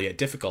simple yet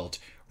difficult.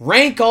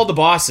 Rank all the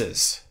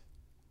bosses.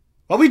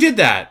 Well, we did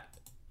that.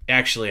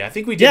 Actually, I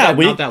think we did that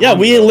not that long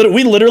ago.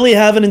 We literally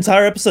have an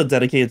entire episode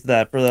dedicated to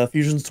that for the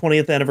Fusion's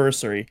 20th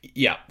anniversary.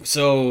 Yeah.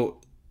 So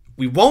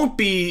we won't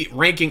be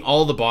ranking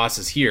all the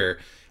bosses here,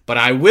 but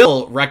I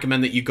will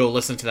recommend that you go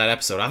listen to that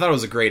episode. I thought it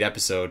was a great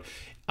episode.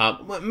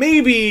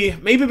 Maybe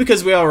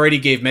because we already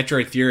gave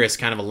Metroid Theorist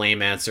kind of a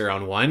lame answer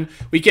on one,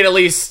 we could at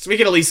least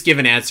give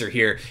an answer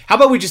here. How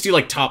about we just do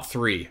like top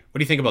 3? What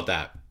do you think about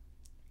that?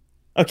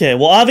 Okay,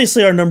 well,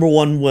 obviously our number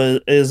one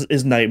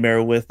is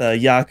Nightmare with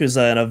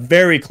Yakuza in a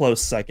very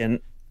close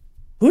second.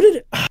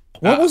 What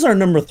was our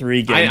number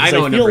 3 game? I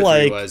know what number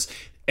 3 was.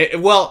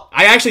 Well,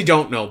 I actually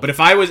don't know, but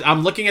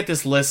I'm looking at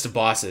this list of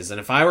bosses, and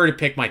if I were to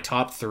pick my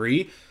top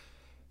 3,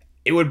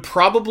 it would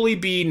probably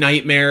be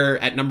Nightmare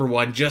at number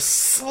 1, just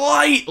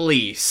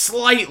slightly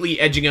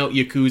edging out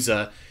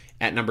Yakuza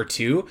at number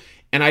 2,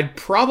 and I'd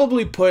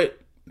probably put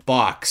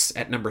Box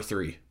at number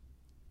 3.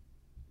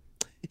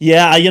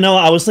 Yeah,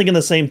 I was thinking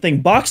the same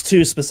thing. Box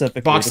 2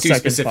 specifically. Box 2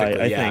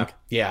 specifically, I think.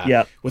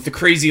 Yeah. With the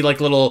crazy like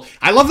little,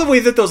 I love the way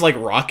that those like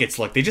rockets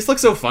look. They just look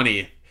so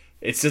funny.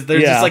 It's just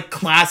just like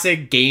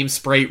classic game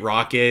sprite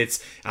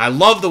rockets. And I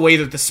love the way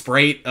that the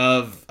sprite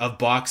of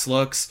Box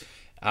looks.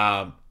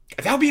 That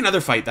would be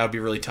another fight that would be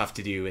really tough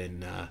to do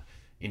in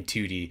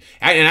 2D.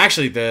 And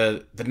actually,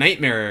 the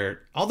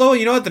Nightmare, although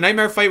you know what, the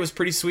Nightmare fight was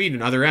pretty sweet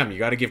in Other M. You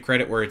got to give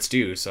credit where it's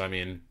due. So I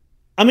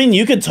mean,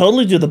 you could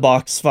totally do the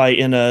box fight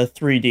in a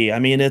 3D. I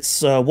mean, it's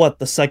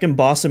the second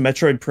boss in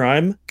Metroid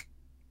Prime.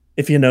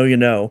 If you know, you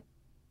know.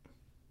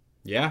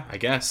 Yeah, I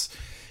guess.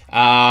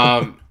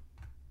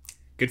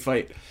 Good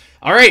fight.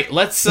 All right,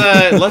 let's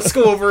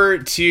go over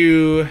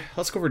to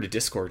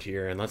Discord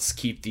here, and let's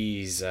keep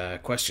these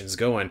questions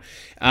going.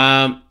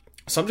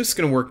 So I'm just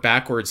gonna work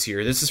backwards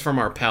here. This is from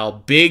our pal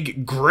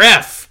Big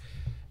Griff,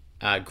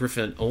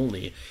 Griffin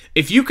only.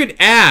 If you could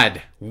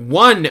add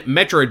one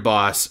Metroid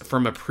boss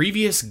from a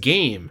previous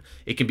game,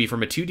 it can be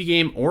from a 2D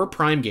game or a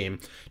Prime game,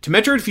 to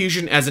Metroid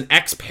Fusion as an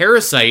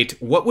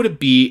X-Parasite, what would it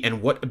be,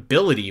 and what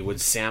ability would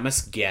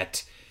Samus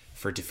get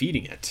for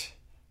defeating it?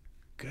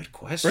 Good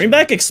question. Bring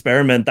back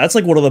Experiment. That's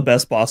like one of the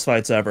best boss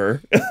fights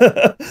ever.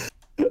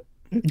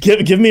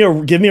 Give me a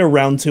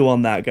round 2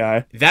 on that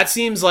guy. That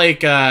seems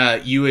like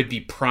you would be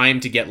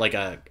primed to get like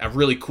a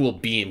really cool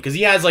beam, because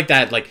he has like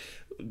that like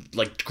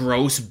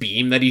gross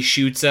beam that he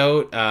shoots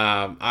out.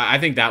 I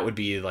think that would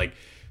be like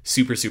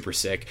super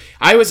sick.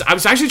 I was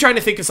actually trying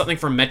to think of something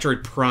from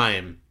Metroid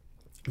Prime,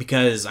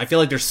 because I feel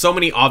like there's so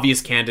many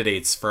obvious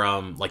candidates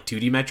from like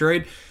 2D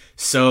Metroid.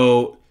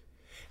 So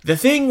the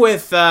thing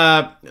with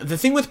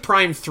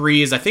Prime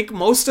 3 is I think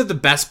most of the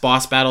best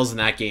boss battles in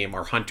that game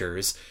are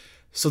hunters.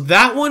 So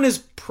that one is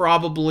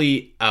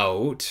probably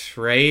out,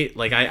 right?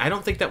 Like I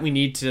don't think that we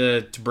need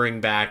to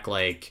bring back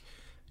like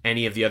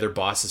any of the other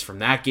bosses from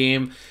that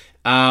game.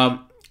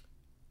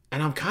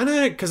 and I'm kind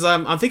of because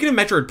I'm thinking of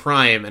Metroid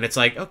Prime, and it's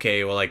like,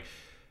 okay, well, like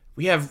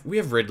we have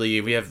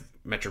Ridley, we have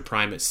Metroid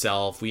Prime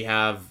itself, we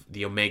have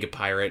the Omega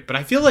Pirate, but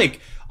I feel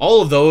like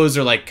all of those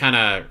are like kind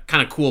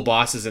of cool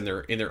bosses in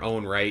their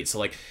own right. So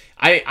like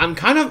I'm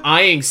kind of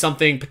eyeing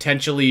something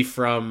potentially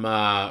from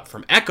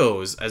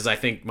Echoes as I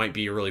think might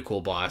be a really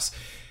cool boss.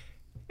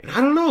 And I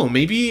don't know,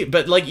 maybe,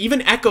 but like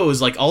even Echoes,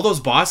 like all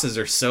those bosses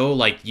are so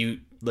like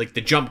like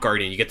the Jump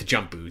Guardian, you get the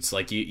jump boots,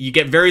 like you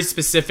get very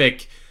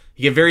specific.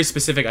 You get very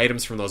specific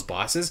items from those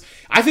bosses.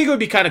 I think it would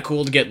be kind of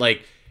cool to get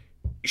like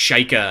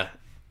Shaika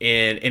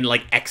and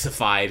like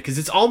Exified, because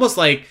it's almost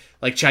like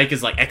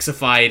Shaika's like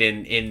Exified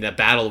in the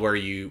battle where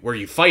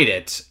you fight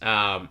it.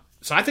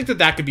 So I think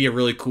that could be a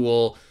really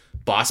cool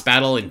boss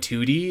battle in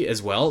 2D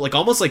as well, like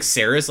almost like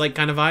Ceres like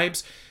kind of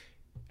vibes.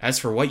 As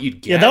for what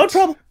you'd get, Yeah,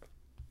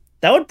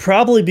 that would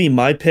probably be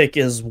my pick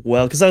as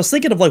well, because I was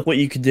thinking of like what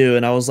you could do,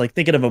 and I was like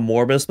thinking of a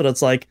Morbus, but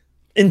it's like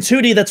in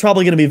 2D that's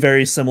probably going to be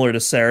very similar to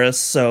Ceres,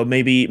 so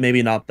maybe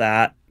not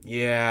that.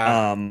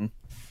 Yeah.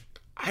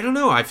 I don't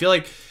know. I feel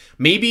like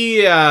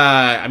maybe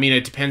I mean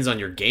it depends on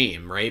your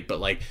game, right? But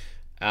like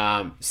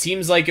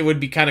seems like it would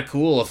be kind of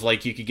cool if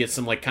like you could get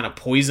some like kind of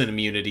poison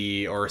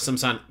immunity or some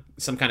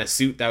kind of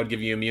suit that would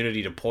give you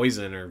immunity to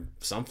poison or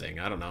something.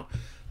 I don't know.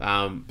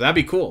 That'd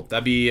be cool.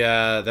 That'd be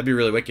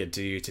really wicked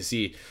to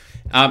see.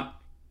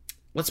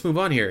 Let's move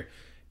on here.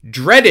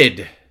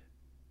 Dreaded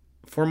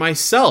for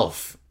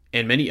myself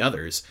and many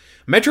others,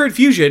 Metroid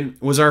Fusion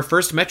was our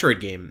first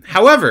Metroid game.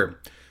 However,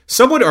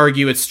 some would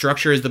argue its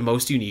structure is the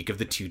most unique of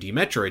the 2D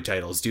Metroid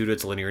titles due to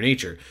its linear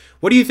nature.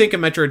 What do you think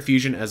of Metroid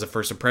Fusion as a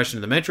first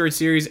impression of the Metroid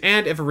series?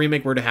 And if a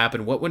remake were to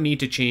happen, what would need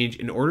to change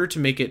in order to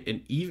make it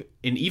an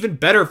even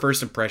better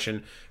first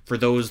impression for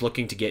those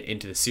looking to get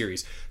into the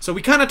series? So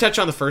we kind of touched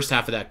on the first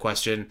half of that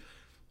question.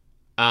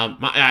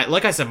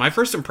 Like I said, my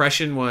first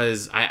impression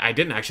was I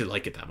didn't actually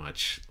like it that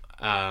much.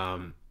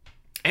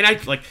 And I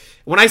like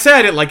when I say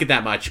I didn't like it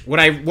that much, what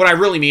I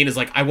really mean is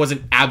like I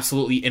wasn't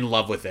absolutely in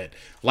love with it.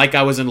 Like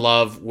I was in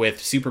love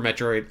with Super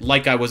Metroid,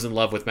 like I was in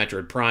love with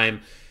Metroid Prime.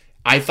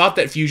 I thought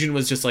that Fusion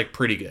was just like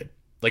pretty good.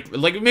 Like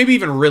maybe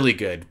even really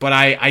good. But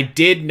I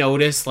did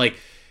notice like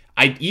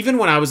even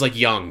when I was like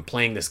young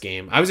playing this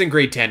game, I was in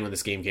grade 10 when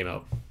this game came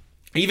out.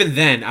 Even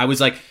then I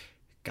was like,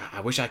 God,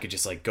 I wish I could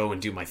just like go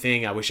and do my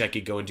thing. I wish I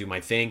could go and do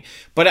my thing.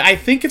 But I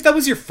think if that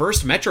was your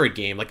first Metroid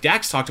game, like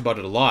Dax talked about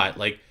it a lot,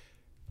 like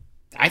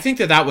I think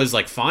that was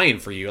like fine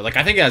for you. Like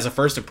I think as a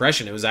first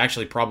impression, it was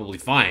actually probably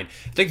fine.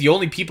 I think the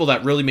only people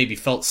that really maybe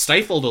felt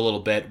stifled a little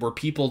bit were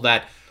people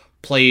that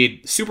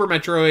played Super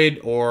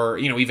Metroid or,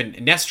 you know, even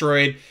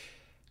Nestroid.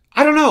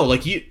 I don't know.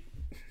 Like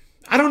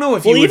I don't know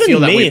if you would feel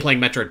that way playing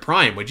Metroid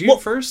Prime. Would you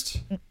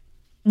first?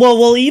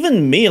 Well,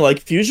 even me, like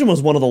Fusion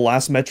was one of the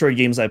last Metroid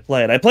games I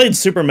played. I played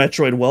Super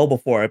Metroid well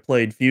before I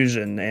played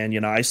Fusion, and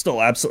you know, I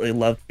still absolutely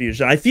loved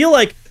Fusion. I feel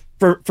like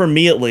for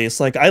me at least,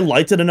 like I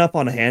liked it enough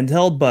on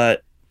handheld,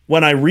 but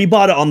when I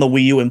rebought it on the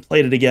Wii U and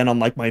played it again on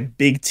like my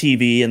big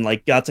TV and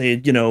like got to,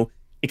 you know,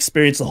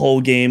 experience the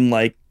whole game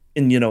like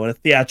in, you know, in a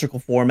theatrical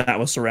format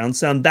with surround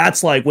sound,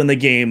 that's like when the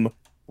game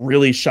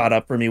really shot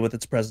up for me with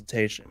its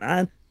presentation.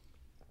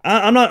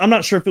 I'm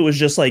not sure if it was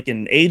just like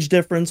an age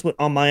difference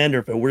on my end or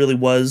if it really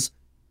was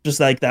just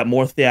like that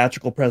more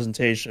theatrical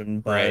presentation.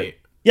 But right.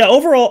 Yeah,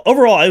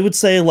 overall I would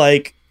say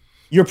like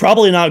you're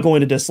probably not going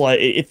to dislike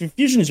if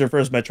Fusion is your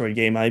first Metroid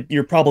game.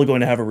 You're probably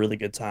going to have a really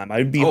good time.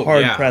 I'd be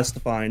hard pressed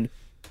to find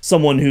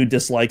someone who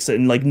dislikes it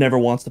and like never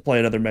wants to play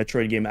another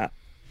Metroid game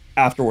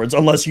afterwards,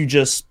 unless you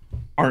just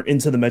aren't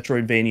into the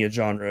Metroidvania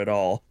genre at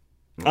all.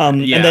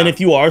 And then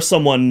if you are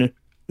someone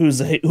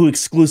who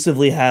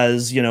exclusively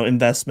has, you know,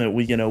 investment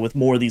with, you know, with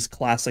more of these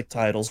classic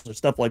titles or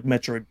stuff like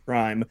Metroid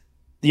Prime,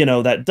 you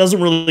know, that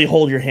doesn't really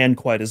hold your hand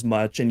quite as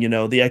much, and you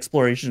know, the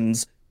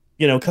exploration's,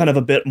 you know, kind of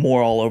a bit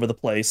more all over the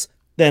place,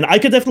 then I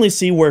could definitely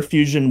see where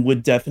Fusion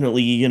would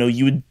definitely, you know,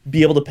 you would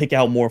be able to pick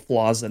out more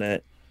flaws in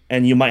it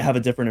and you might have a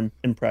different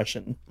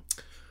impression.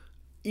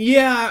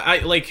 Yeah, I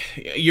like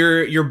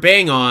you're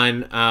bang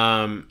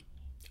on.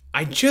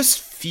 I just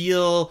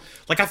feel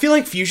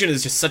like Fusion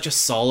is just such a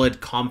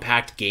solid,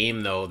 compact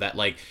game though that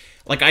like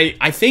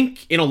I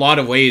think in a lot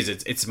of ways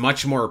it's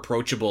much more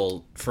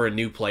approachable for a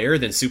new player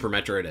than Super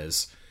Metroid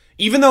is.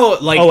 Even though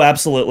like oh,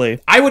 absolutely,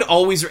 I would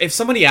always, if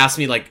somebody asked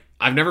me like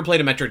I've never played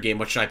a Metroid game,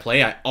 what should I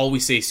play? I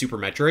always say Super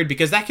Metroid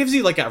because that gives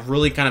you like a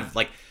really kind of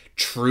like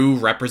true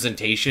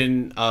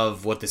representation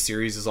of what the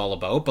series is all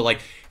about. But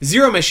like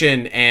Zero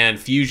Mission and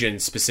Fusion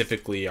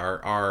specifically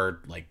are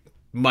like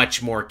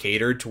much more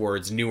catered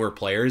towards newer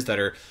players that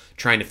are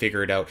trying to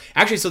figure it out.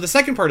 Actually, so the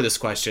second part of this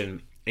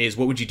question is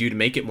what would you do to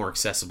make it more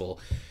accessible?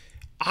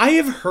 I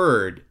have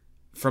heard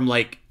from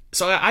like,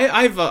 so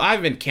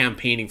I've been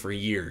campaigning for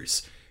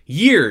years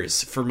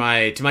for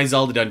my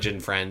Zelda dungeon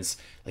friends.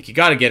 Like, you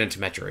got to get into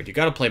Metroid, you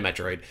got to play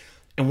Metroid.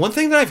 And one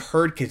thing that I've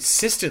heard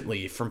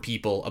consistently from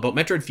people about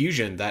Metroid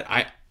Fusion that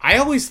I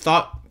always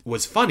thought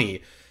was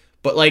funny,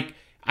 but like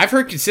I've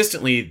heard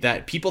consistently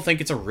that people think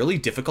it's a really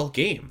difficult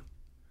game.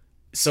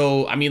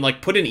 So, I mean,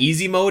 like put an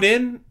easy mode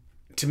in,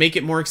 to make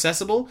it more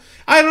accessible.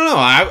 I don't know.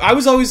 I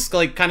was always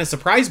like kind of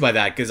surprised by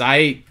that because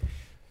I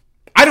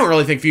don't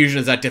really think Fusion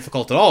is that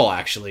difficult at all,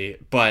 actually.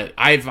 But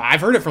I've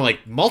heard it from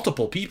like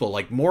multiple people,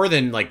 like more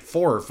than like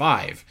 4 or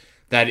 5,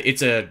 that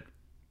it's a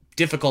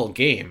difficult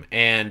game,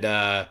 and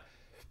I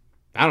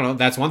don't know.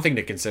 That's one thing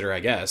to consider, I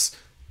guess.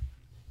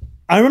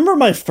 I remember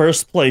my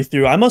first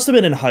playthrough. I must have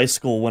been in high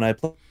school when I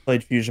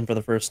played Fusion for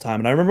the first time,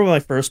 and I remember my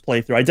first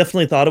playthrough. I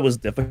definitely thought it was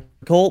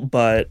difficult,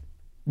 but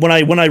when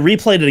I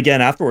replayed it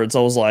again afterwards,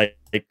 I was like,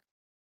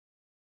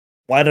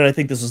 why did I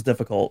think this was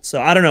difficult?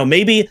 So I don't know.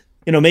 Maybe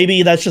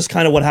that's just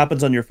kind of what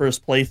happens on your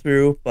first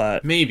playthrough,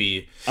 but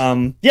maybe.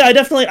 Yeah, I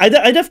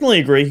definitely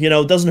agree.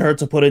 It doesn't hurt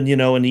to put in,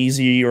 an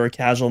easy or a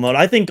casual mode.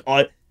 I think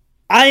I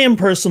am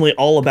personally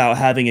all about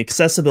having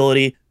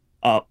accessibility,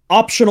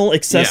 optional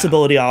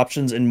accessibility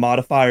options and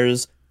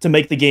modifiers to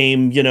make the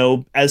game,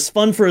 as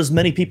fun for as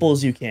many people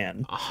as you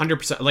can.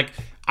 100%. Like,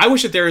 I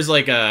wish that there was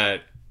like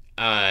a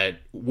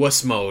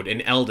wuss mode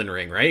in Elden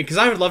Ring, right? Because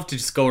I would love to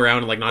just go around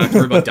and like not have to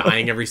worry about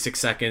dying every 6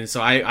 seconds.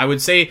 So I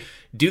would say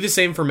do the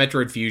same for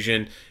Metroid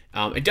Fusion.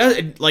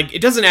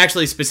 It doesn't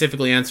actually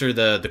specifically answer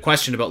the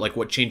question about like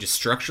what changes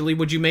structurally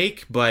would you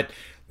make, but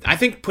I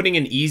think putting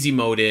an easy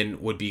mode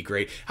in would be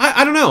great.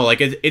 I don't know,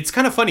 like it's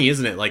kind of funny,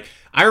 isn't it? Like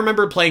I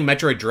remember playing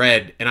Metroid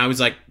Dread and I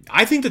was like,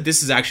 I think that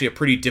this is actually a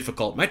pretty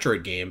difficult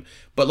Metroid game,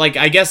 but like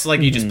I guess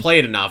like you just play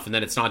it enough and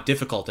then it's not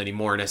difficult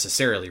anymore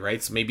necessarily,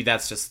 right? So maybe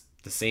that's just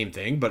the same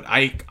thing, but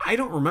I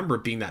don't remember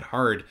it being that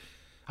hard.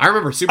 I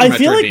remember Super Metroid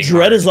being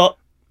hard.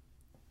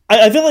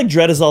 I feel like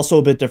Dread is also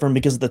a bit different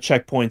because of the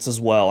checkpoints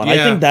as well. And I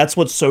think that's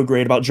what's so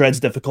great about Dread's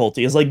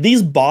difficulty is like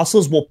these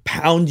bosses will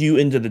pound you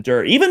into the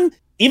dirt.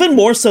 Even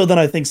more so than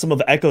I think some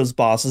of Echo's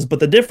bosses, but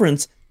the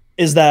difference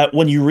is that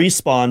when you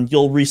respawn,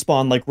 you'll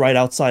respawn like right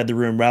outside the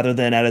room rather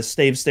than at a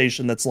save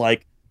station that's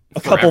like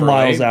a couple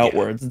miles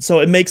outwards. And so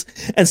it makes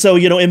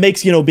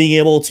being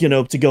able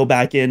to to go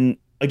back in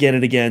again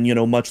and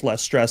again, much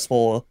less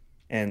stressful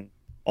and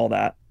all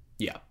that.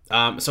 Yeah.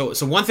 So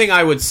one thing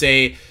I would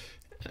say,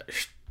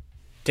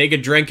 take a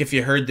drink if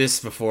you heard this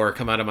before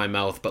come out of my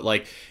mouth, but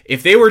like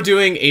if they were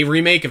doing a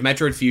remake of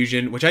Metroid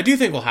Fusion, which I do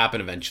think will happen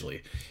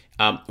eventually,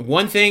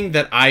 one thing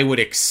that I would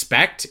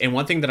expect and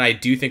one thing that I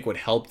do think would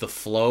help the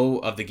flow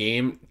of the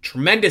game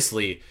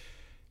tremendously,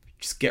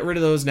 just get rid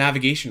of those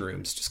navigation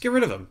rooms. Just get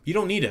rid of them. You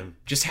don't need them.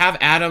 Just have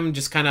Adam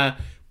just kind of,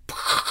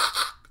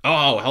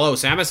 oh, hello,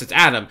 Samus, it's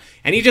Adam.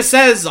 And he just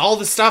says all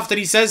the stuff that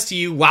he says to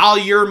you while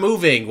you're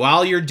moving,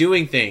 while you're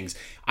doing things.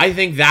 I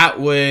think that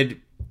would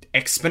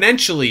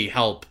exponentially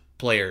help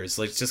players.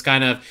 Like just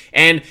kind of,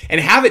 and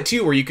have it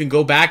too where you can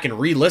go back and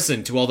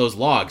re-listen to all those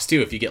logs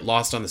too if you get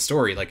lost on the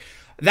story. Like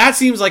that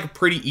seems like a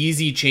pretty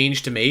easy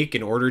change to make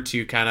in order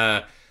to kind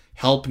of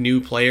help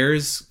new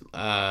players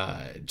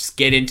just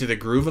get into the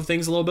groove of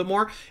things a little bit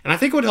more. And I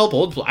think it would help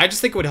I just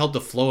think it would help the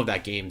flow of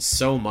that game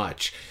so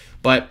much.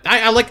 But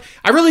I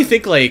really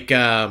think like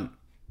I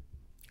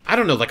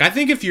don't know, like I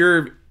think if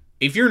you're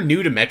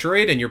new to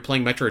Metroid and you're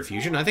playing Metroid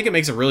Fusion, I think it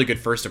makes a really good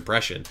first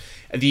impression.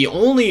 The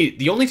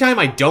only time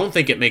I don't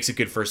think it makes a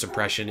good first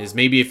impression is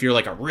maybe if you're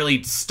like a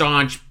really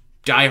staunch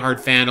diehard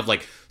fan of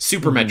like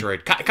Super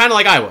Metroid, kind of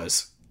like I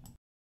was.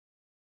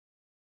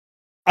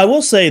 I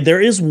will say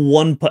there is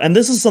one, and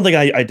this is something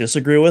I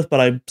disagree with,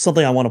 but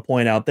something I want to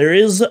point out. There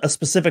is a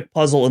specific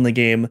puzzle in the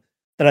game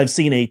that I've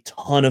seen a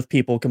ton of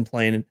people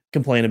complain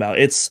about.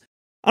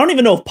 I don't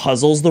even know if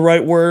puzzle's the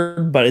right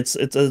word, but it's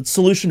a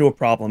solution to a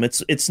problem.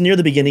 It's near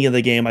the beginning of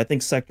the game, I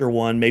think Sector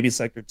 1, maybe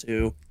Sector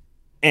 2,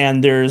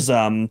 and there's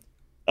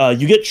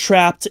you get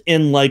trapped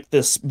in like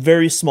this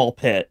very small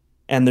pit,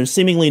 and there's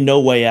seemingly no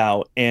way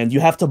out, and you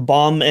have to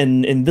bomb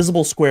an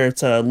invisible square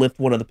to lift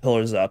one of the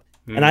pillars up.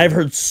 And I've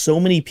heard so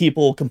many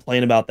people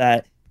complain about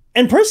that.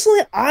 And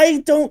personally, I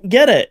don't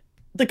get it,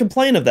 the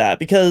complaint of that,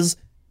 because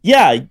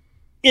yeah,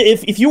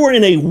 if you were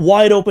in a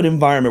wide open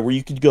environment where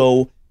you could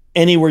go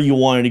anywhere you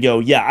wanted to go,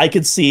 yeah, I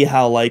could see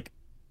how like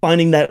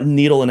finding that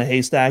needle in a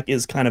haystack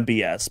is kind of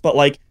BS. But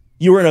like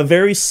you were in a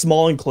very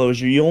small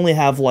enclosure, you only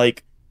have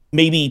like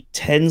maybe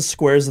 10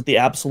 squares at the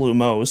absolute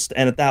most,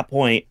 and at that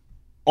point,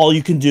 all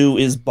you can do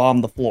is bomb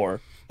the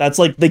floor. That's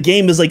like the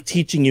game is like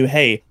teaching you,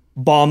 hey,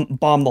 bomb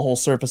the whole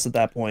surface at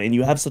that point, and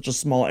you have such a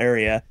small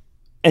area.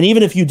 And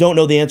even if you don't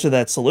know the answer to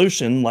that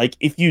solution, like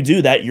if you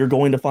do that, you're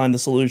going to find the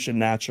solution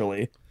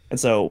naturally. And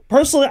so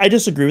personally, I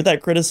disagree with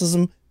that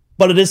criticism,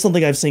 but it is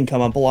something I've seen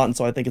come up a lot, and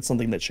so I think it's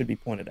something that should be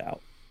pointed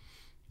out.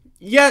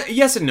 Yeah,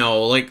 yes and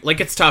no.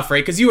 Like it's tough,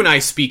 right? Because you and I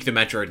speak the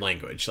Metroid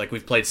language. Like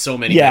we've played so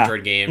many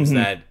Metroid games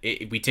that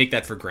we take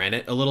that for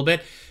granted a little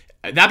bit.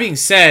 That being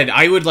said,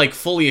 I would like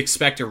fully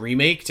expect a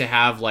remake to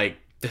have like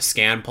the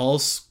scan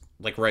pulse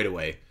like right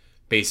away.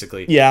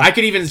 Basically, yeah. I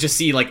could even just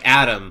see like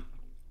Adam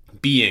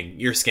being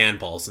your scan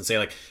pulse and say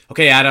like,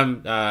 "Okay,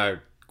 Adam,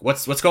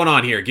 what's going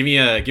on here? Give me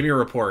a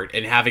report,"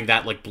 and having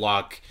that like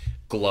block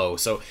glow.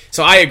 So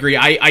I agree.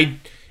 I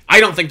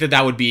don't think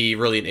that would be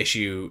really an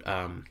issue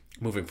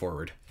moving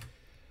forward.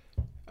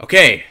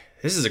 Okay,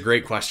 this is a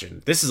great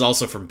question. This is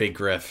also from Big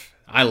Griff.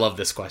 I love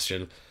this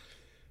question.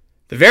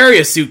 The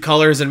various suit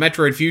colors in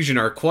Metroid Fusion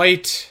are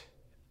quite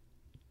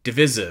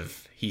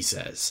divisive, he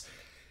says,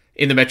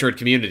 in the Metroid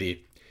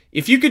community.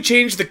 If you could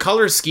change the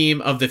color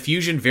scheme of the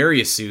Fusion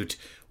Varia suit,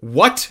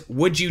 what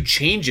would you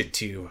change it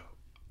to?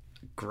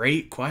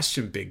 Great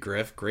question, Big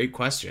Griff. Great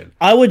question.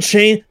 I would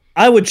change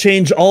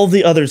all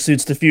the other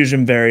suits to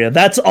Fusion Varia.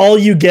 That's all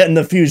you get in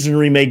the Fusion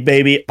remake,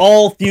 baby.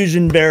 All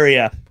Fusion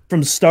Varia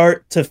from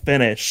start to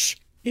finish.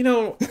 You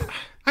know,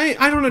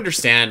 I don't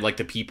understand like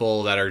the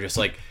people that are just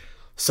like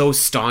so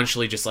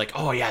staunchly just like,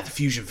 oh yeah, the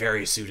Fusion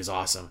Varia suit is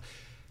awesome.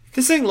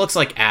 This thing looks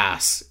like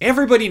ass.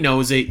 Everybody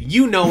knows it.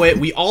 You know it.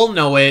 We all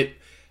know it.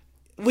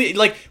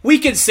 We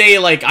could say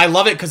like I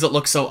love it because it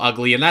looks so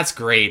ugly, and that's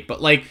great.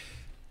 But like,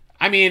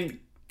 I mean,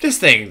 this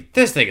thing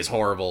is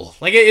horrible.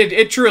 Like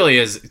it truly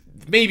is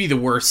maybe the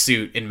worst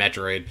suit in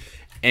Metroid,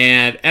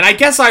 and I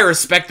guess I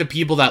respect the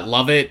people that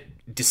love it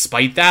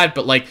despite that.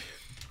 But like,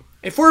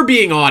 if we're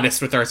being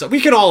honest with ourselves, we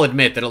can all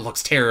admit that it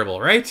looks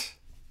terrible, right?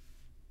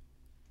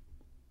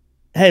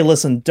 Hey,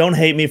 listen, don't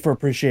hate me for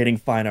appreciating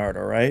fine art,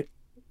 all right?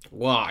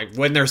 Well,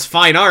 when there's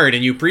fine art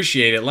and you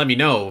appreciate it, let me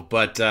know.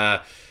 But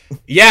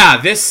yeah,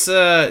 this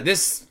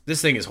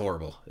thing is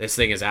horrible. This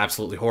thing is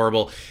absolutely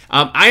horrible.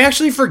 I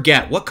actually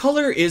forget, what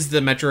color is the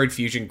Metroid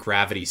Fusion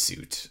Gravity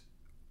suit?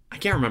 I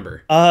can't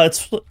remember.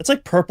 It's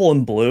like purple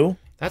and blue.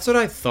 That's what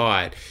I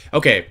thought.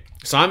 Okay,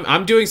 so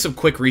I'm doing some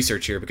quick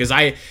research here because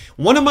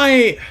one of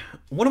my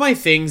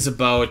things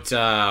about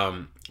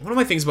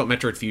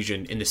Metroid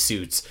Fusion in the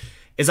suits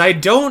is I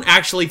don't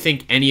actually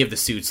think any of the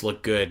suits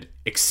look good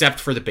except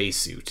for the base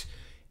suit.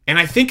 And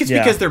I think it's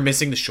because they're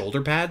missing the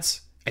shoulder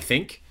pads, I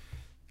think.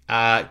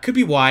 Could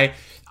be why.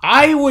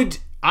 I would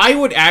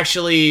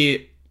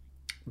actually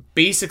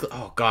basically,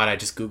 oh god, I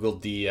just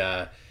googled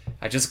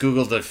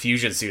the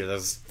Fusion suit.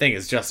 This thing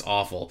is just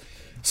awful.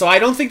 So I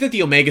don't think that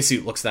the Omega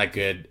suit looks that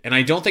good, and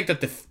I don't think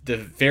that the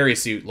Varia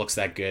suit looks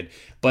that good,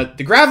 but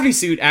the Gravity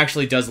suit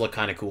actually does look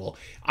kind of cool.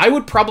 I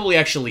would probably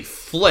actually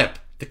flip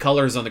the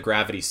colors on the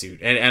Gravity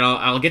suit, and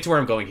I'll get to where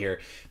I'm going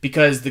here,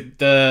 because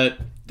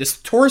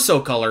this torso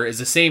color is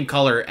the same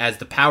color as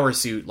the power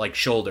suit, like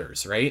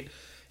shoulders, right?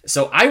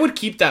 So I would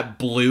keep that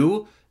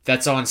blue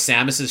that's on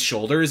Samus's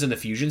shoulders in the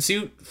Fusion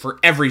suit for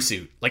every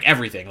suit, like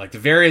everything, like the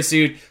Varia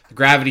suit, the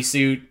Gravity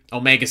suit,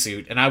 Omega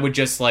suit, and I would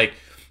just like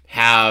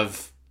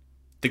have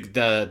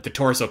the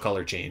torso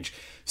color change.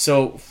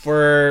 So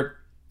for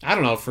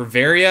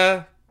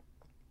Varia,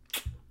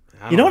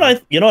 you know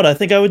what I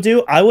think I would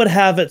do? I would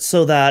have it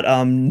so that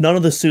none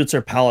of the suits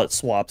are palette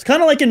swaps.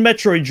 Kind of like in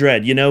Metroid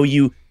Dread, you know,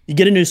 you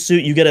get a new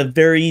suit, you get a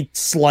very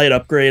slight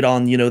upgrade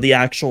on, you know, the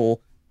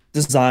actual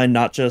design,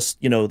 not just,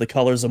 you know, the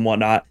colors and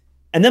whatnot.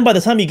 And then by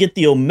the time you get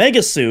the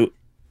Omega suit,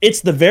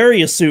 it's the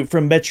Varia suit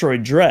from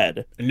Metroid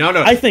Dread. No.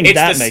 I think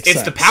that makes sense.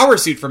 It's the power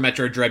suit from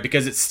Metroid Dread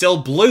because it's still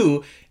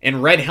blue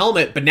and red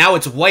helmet, but now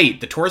it's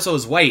white. The torso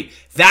is white.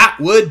 That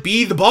would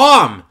be the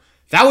bomb.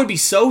 That would be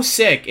so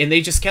sick. And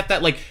they just kept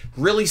that like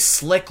really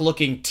slick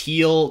looking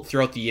teal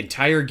throughout the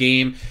entire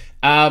game.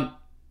 I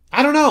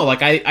don't know.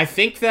 Like I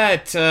think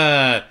that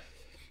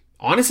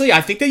honestly,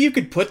 I think that you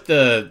could put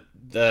the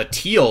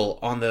teal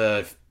on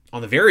the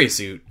Varia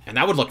suit and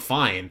that would look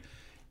fine.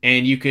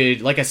 And you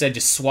could, like I said,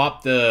 just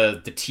swap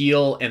the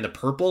teal and the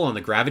purple on the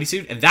Gravity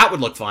suit, and that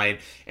would look fine.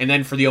 And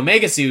then for the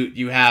Omega suit,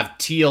 you have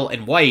teal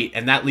and white,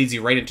 and that leads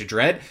you right into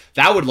Dread.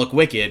 That would look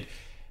wicked.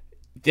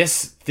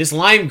 This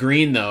lime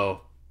green,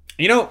 though,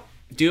 you know,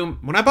 Doom,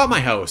 when I bought my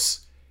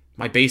house,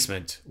 my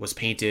basement was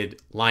painted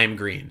lime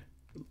green.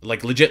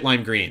 Like, legit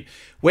lime green.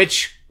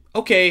 Which,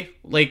 okay,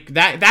 like,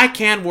 that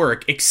can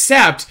work.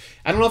 Except,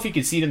 I don't know if you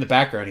can see it in the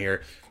background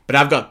here, but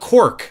I've got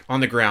cork on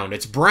the ground.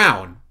 It's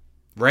brown,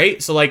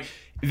 right? So, like,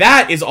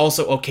 that is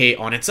also okay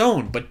on its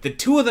own, but the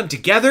two of them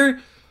together,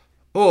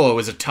 oh, it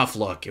was a tough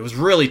look. It was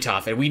really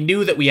tough, and we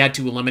knew that we had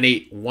to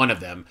eliminate one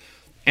of them.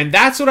 And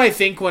that's what I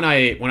think when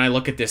I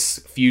look at this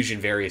Fusion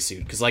Varia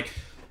suit, because like,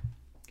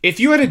 if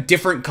you had a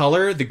different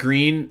color, the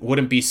green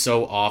wouldn't be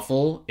so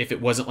awful if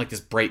it wasn't like this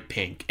bright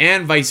pink,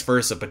 and vice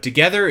versa. But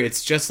together,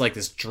 it's just like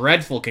this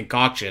dreadful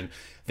concoction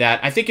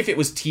that I think if it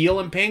was teal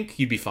and pink,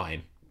 you'd be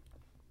fine.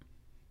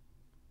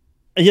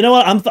 You know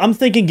what? I'm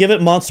thinking give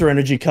it Monster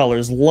Energy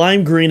colors,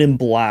 lime green and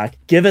black.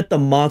 Give it the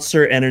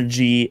Monster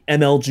Energy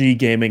MLG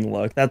gaming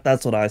look.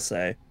 That's what I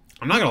say.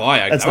 I'm not gonna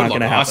lie, That's that not would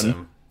look gonna awesome.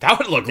 happen. That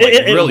would look like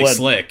really would.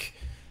 slick.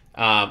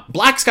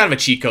 Black's kind of a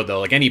cheat code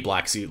though. Like any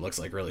black suit looks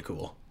like really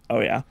cool.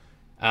 Oh yeah.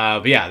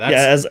 But yeah,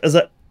 that's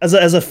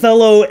as a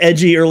fellow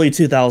edgy early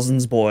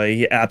 2000s boy,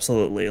 yeah,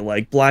 absolutely.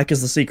 Like black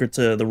is the secret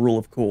to the rule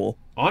of cool.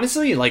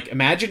 Honestly, like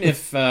imagine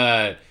if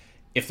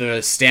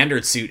the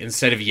standard suit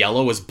instead of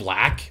yellow was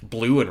black,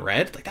 blue, and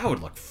red, like that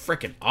would look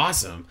freaking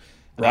awesome.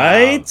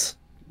 Right?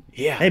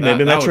 Yeah. Hey,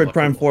 maybe Metroid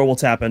Prime 4 will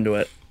tap into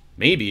it.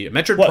 Maybe.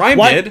 Metroid Prime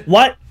did.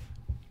 What?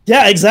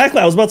 Yeah,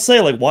 exactly. I was about to say,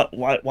 like,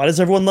 why does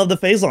everyone love the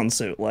Phazon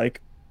suit? Like,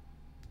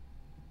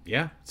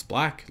 yeah, it's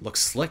black.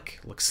 Looks slick.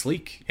 Looks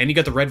sleek. And you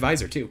got the red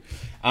visor too.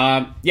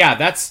 Yeah,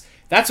 that's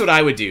what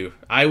I would do.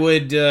 I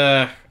would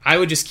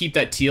just keep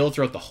that teal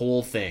throughout the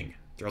whole thing,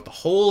 throughout the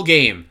whole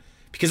game,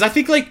 because I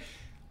think like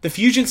the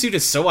Fusion suit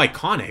is so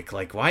iconic.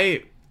 Like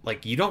why?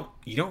 Like you don't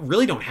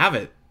have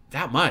it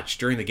that much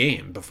during the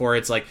game before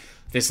it's like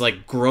this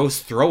like gross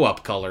throw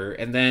up color,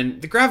 and then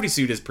the gravity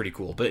suit is pretty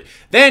cool, but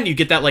then you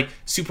get that like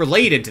super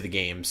late into the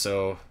game,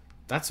 so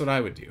that's what I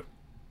would do.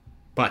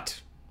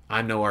 But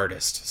I'm no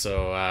artist,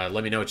 so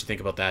let me know what you think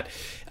about that.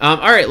 All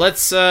right,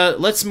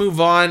 let's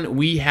move on.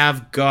 We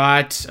have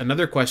got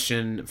another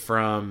question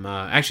from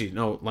actually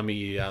no, let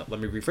me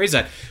rephrase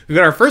that. We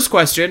got our first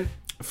question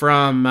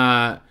from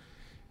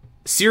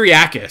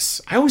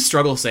Syriakis. I always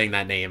struggle saying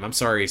that name. I'm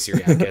sorry,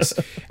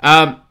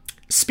 Syriakis.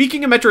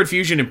 Speaking of Metroid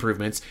Fusion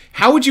improvements,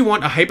 how would you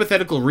want a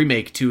hypothetical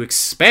remake to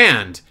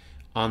expand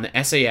on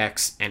the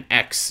SAX and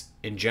X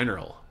in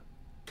general?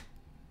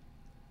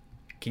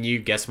 Can you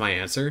guess my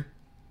answer?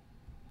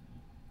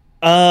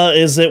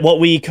 Is it what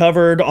we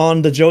covered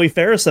on the Joey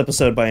Ferris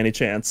episode by any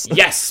chance?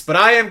 Yes, but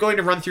I am going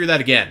to run through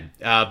that again.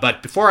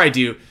 But before I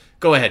do,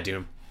 go ahead,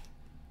 Doom.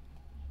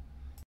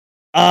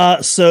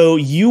 So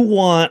you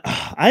want,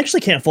 I actually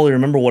can't fully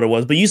remember what it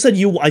was, but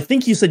I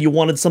think you said you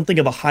wanted something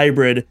of a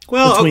hybrid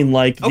between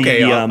like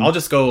okay, I'll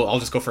just go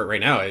for it right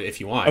now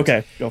if you want.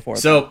 Okay, go for it.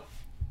 So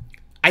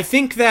I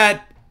think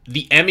that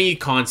the Emmy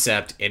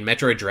concept in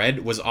Metroid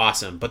Dread was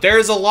awesome, but there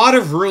is a lot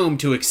of room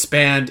to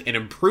expand and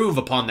improve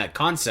upon that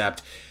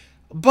concept.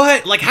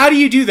 But like, how do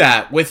you do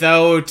that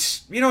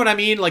without, you know what I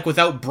mean? Like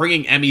without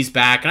bringing Emmys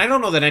back. And I don't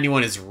know that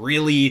anyone is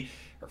really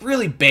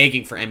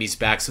begging for Emmys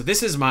back. So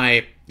this is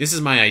my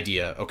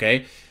idea,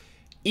 okay?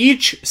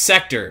 Each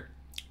sector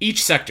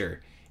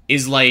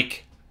is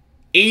like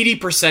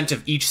 80%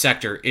 of each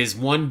sector is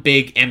one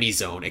big Emmy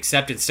zone,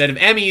 except instead of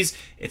Emmys,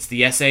 it's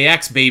the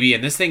SAX, baby,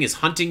 and this thing is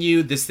hunting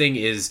you. This thing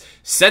is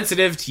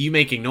sensitive to you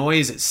making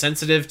noise. It's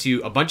sensitive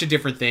to a bunch of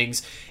different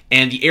things,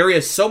 and the area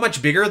is so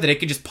much bigger that it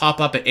can just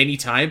pop up at any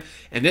time,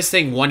 and this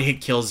thing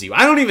one-hit kills you.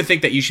 I don't even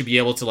think that you should be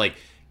able to, like,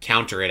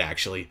 counter it,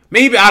 actually.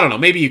 Maybe, I don't know,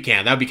 maybe you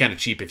can. That would be kind of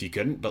cheap if you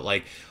couldn't, but,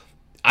 like,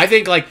 I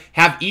think, like,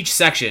 have each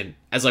section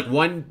as, like,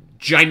 one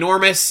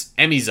ginormous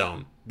Emmy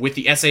zone with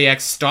the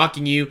SAX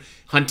stalking you,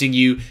 hunting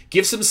you.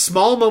 Give some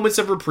small moments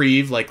of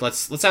reprieve. Like,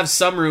 let's have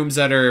some rooms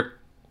that are,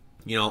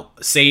 you know,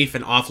 safe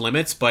and off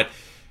limits, but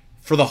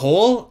for the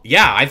whole,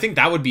 yeah, I think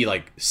that would be,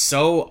 like,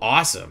 so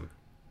awesome.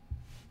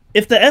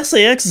 If the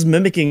SAX is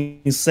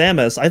mimicking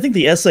Samus, I think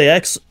the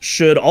SAX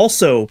should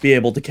also be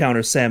able to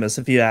counter Samus,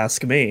 if you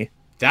ask me.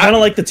 Kind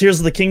of like the Tears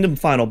of the Kingdom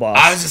final boss.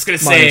 I was just going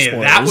to say,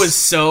 that was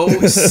so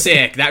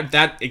sick.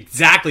 That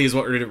exactly is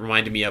what it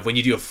reminded me of when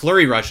you do a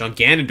flurry rush on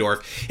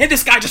Ganondorf, and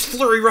this guy just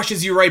flurry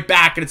rushes you right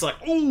back, and it's like,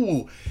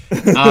 ooh.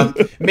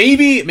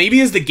 Maybe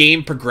as the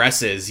game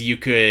progresses, you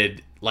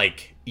could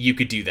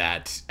do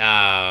that.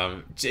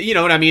 You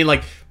know what I mean?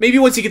 Like, maybe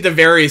once you get the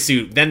various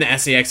suit, then the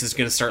SAX is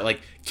going to start, like,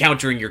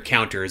 countering your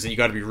counters, and you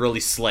got to be really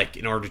slick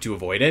in order to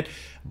avoid it.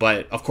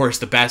 But, of course,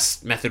 the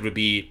best method would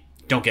be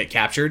don't get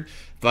captured.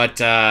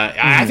 But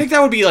I think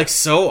that would be, like,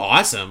 so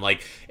awesome.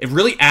 Like, it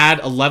really add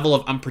a level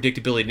of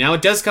unpredictability. Now,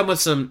 it does come with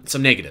some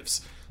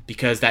negatives,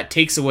 because that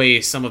takes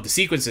away some of the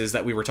sequences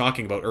that we were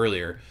talking about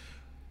earlier.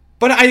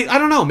 But I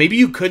don't know. Maybe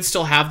you could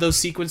still have those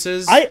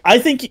sequences. I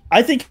think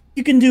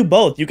you can do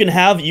both. You can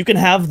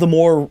have the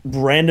more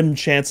random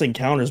chance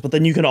encounters, but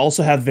then you can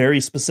also have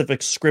very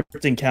specific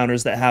script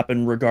encounters that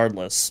happen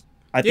regardless.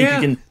 I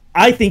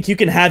think you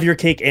can have your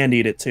cake and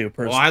eat it too,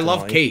 personally. Well, I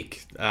love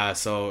cake.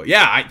 So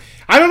yeah,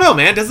 I don't know,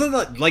 man. Does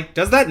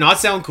that not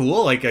sound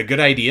cool? Like a good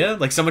idea?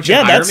 Like someone should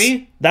hire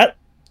me?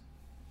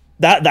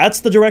 That's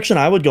the direction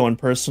I would go in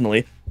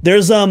personally.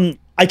 There's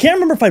I can't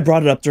remember if I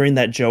brought it up during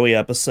that Joey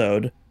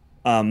episode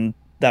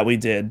that we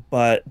did,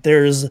 but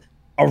there's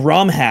a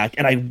ROM hack,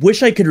 and I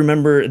wish I could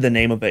remember the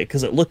name of it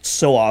because it looked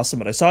so awesome,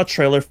 but I saw a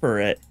trailer for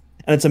it,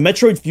 and it's a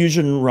Metroid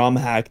Fusion ROM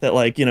hack that,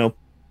 like, you know,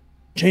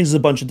 changes a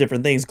bunch of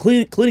different things,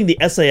 including the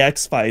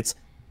SAX fights,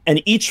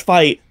 and each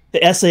fight,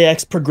 the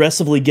SAX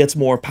progressively gets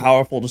more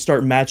powerful to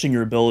start matching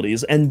your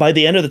abilities, and by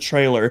the end of the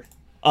trailer,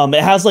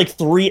 it has, like,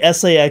 3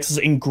 SAXs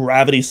in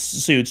gravity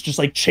suits, just,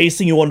 like,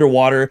 chasing you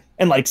underwater,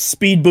 and, like,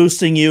 speed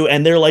boosting you,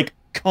 and they're, like,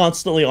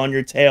 constantly on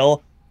your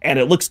tail, and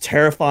it looks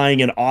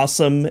terrifying and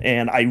awesome,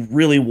 and I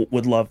really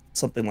would love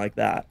something like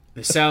that.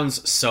 This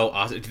sounds so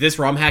awesome. Did this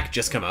ROM hack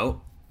just come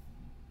out?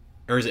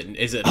 Or is it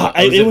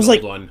it was an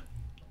old one?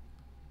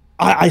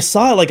 I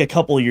saw it like a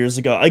couple of years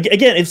ago.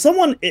 Again, if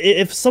someone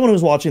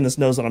who's watching this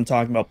knows what I'm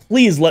talking about,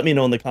 please let me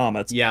know in the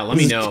comments. Yeah, let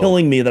me know. It's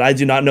killing me that I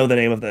do not know the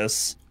name of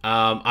this.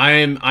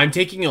 I'm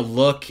taking a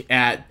look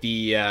at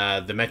the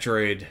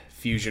Metroid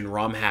Fusion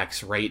ROM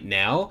hacks right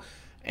now,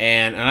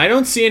 and I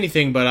don't see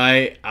anything, but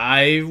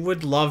I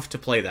would love to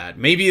play that.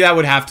 Maybe that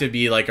would have to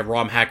be like a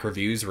ROM hack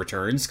reviews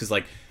returns, because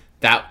like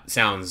that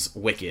sounds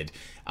wicked.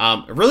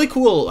 A really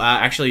cool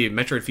actually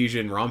Metroid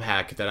Fusion ROM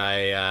hack that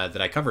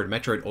I covered,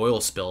 Metroid Oil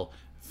Spill.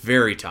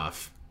 Very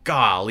tough.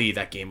 Golly,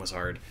 that game was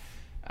hard.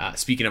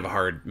 Speaking of a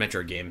hard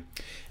Metroid game.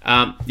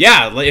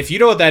 Yeah, if you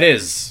know what that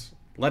is,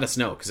 let us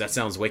know, because that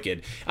sounds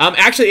wicked.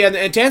 Actually,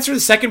 and to answer the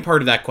second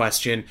part of that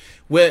question,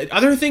 with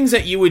other things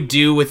that you would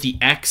do with the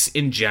X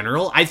in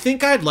general, I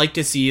think I'd like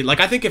to see, like,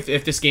 I think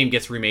if this game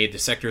gets remade, the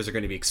sectors are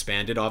going to be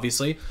expanded,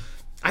 obviously.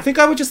 I think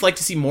I would just like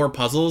to see more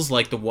puzzles,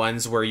 like the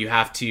ones where you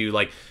have to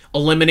like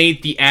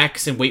eliminate the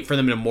X and wait for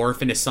them to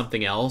morph into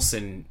something else,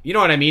 and you know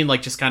what I mean?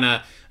 Like just kind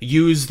of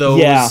use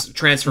those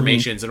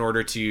transformations in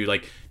order to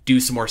like do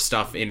some more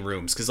stuff in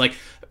rooms. Because like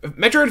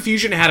Metroid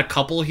Fusion had a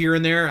couple here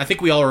and there. I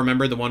think we all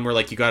remember the one where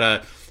like you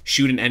gotta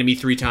shoot an enemy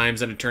 3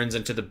 times and it turns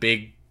into the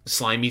big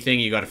slimy thing.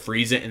 You gotta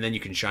freeze it and then you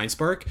can shine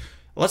spark.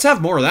 Let's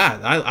have more of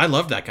that. I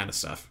love that kind of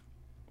stuff.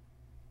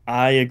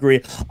 I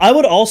agree. I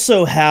would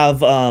also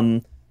have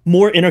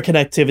more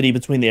interconnectivity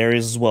between the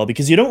areas as well,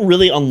 because you don't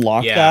really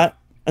unlock that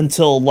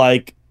until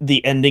like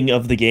the ending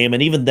of the game,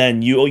 and even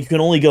then you can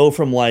only go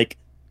from like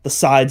the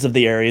sides of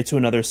the area to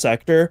another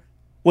sector,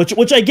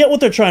 which I get what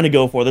they're trying to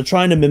go for. They're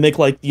trying to mimic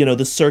like, you know,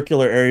 the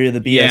circular area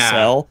of the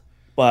BSL.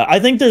 But I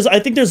think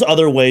there's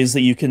other ways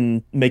that you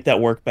can make that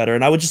work better,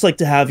 and I would just like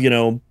to have, you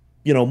know,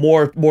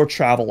 more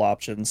travel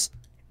options.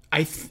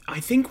 I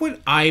think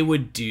what I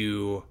would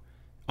do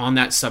on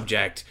that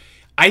subject,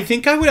 I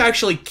think I would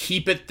actually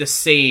keep it the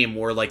same,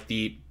 where like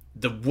the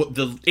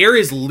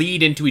areas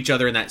lead into each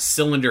other in that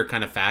cylinder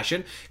kind of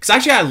fashion. Because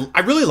actually, I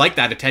really like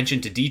that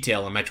attention to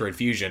detail in Metroid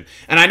Fusion,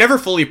 and I never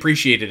fully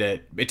appreciated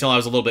it until I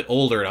was a little bit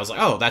older, and I was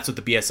like, oh, that's what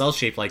the BSL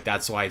shaped like.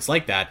 That's why it's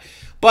like that.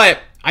 But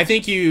I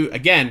think you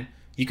can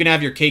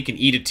have your cake and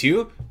eat it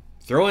too.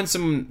 Throw in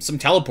some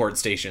teleport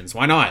stations.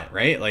 Why not?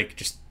 Right? Like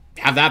just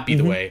have that be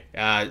the way.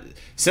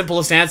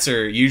 Simplest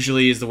answer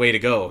usually is the way to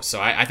go. So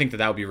I think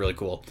that would be really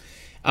cool.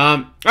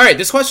 All right,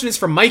 this question is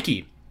from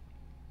Mikey.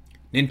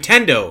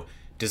 Nintendo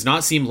does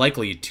not seem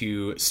likely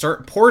to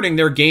start porting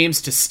their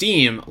games to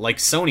Steam like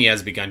Sony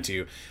has begun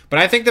to, but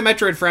I think the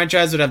Metroid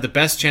franchise would have the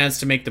best chance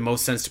to make the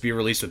most sense to be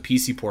released with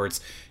PC ports.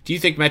 Do you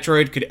think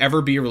Metroid could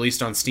ever be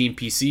released on Steam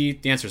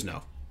PC? The answer is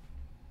no.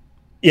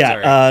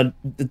 Yeah,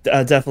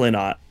 definitely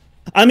not.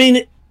 I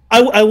mean,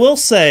 I will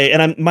say,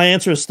 and my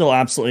answer is still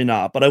absolutely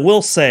not, but I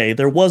will say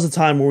there was a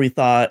time where we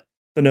thought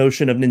the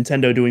notion of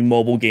Nintendo doing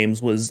mobile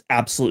games was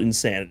absolute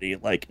insanity.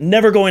 Like,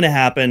 never going to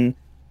happen,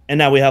 and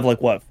now we have,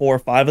 like, what, 4 or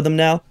 5 of them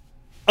now?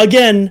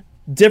 Again,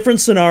 different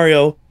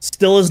scenario,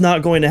 still is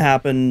not going to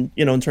happen,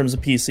 you know, in terms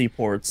of PC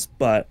ports,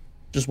 but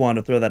just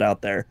wanted to throw that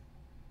out there.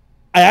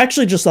 I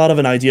actually just thought of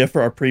an idea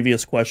for our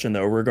previous question,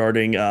 though,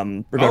 regarding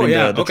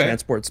the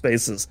transport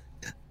spaces.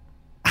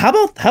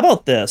 How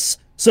about this?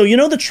 So, you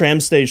know the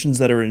tram stations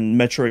that are in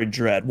Metroid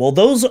Dread? Well,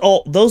 those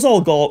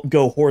all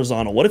go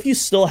horizontal. What if you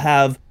still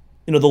have,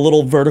 you know, the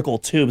little vertical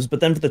tubes, but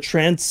then for the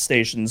tram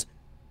stations,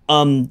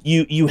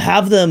 you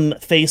have them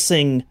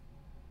facing,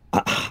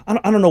 I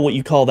don't know what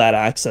you call that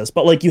access,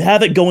 but like you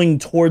have it going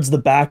towards the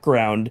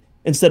background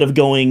instead of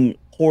going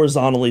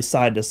horizontally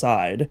side to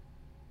side.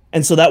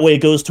 And so that way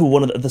it goes to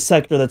one of the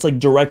sector that's like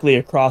directly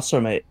across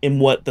from it in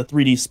what the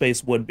 3D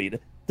space would be.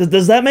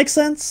 Does that make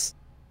sense?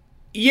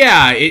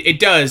 Yeah, it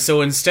does.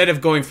 So instead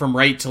of going from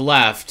right to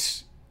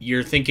left,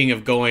 you're thinking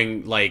of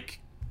going like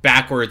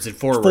backwards and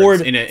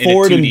forwards in a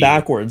 2D. And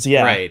backwards,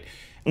 yeah. Right.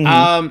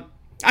 Mm-hmm.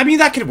 I mean,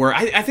 that could work.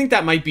 I think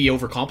that might be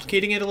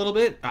overcomplicating it a little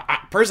bit.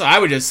 Personally, I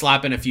would just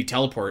slap in a few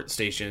teleport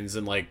stations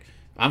and like,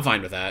 I'm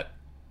fine with that.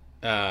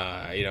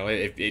 You know,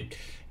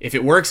 if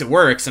it works, it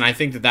works, and I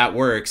think that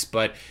works.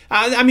 But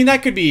I mean,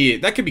 that could be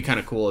kind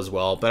of cool as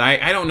well. But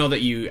I don't know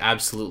that you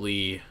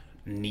absolutely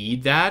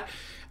need that.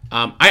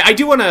 I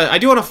do want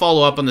to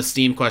follow up on the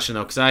Steam question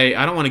though, because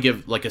I don't want to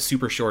give like a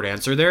super short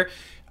answer there.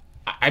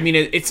 I mean,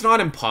 it's not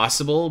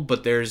impossible,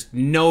 but there's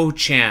no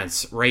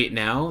chance right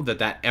now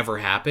that ever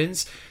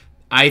happens.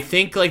 I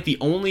think like the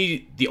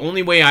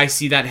only way I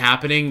see that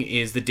happening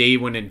is the day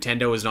when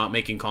Nintendo is not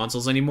making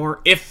consoles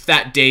anymore, if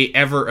that day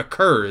ever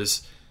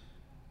occurs.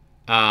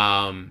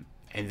 And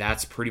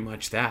that's pretty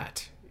much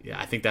that. Yeah,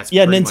 I think that's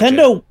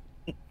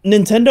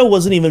Nintendo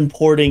wasn't even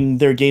porting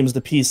their games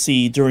to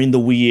PC during the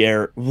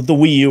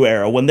Wii U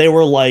era, when they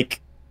were like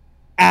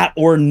at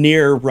or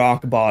near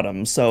rock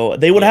bottom. So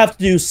they would have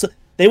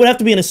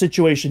to be in a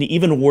situation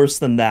even worse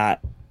than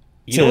that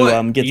get to the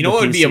PC.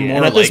 Would be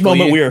and at this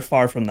moment we are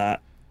far from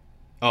that.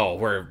 Oh,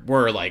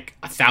 we're like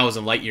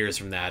 1,000 light years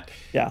from that.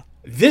 Yeah.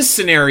 This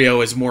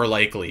scenario is more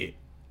likely,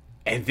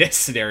 and this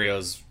scenario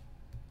is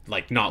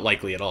like not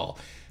likely at all.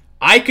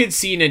 I could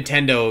see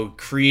Nintendo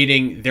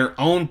creating their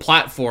own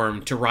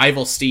platform to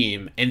rival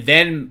Steam, and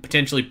then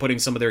potentially putting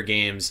some of their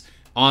games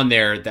on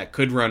there that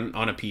could run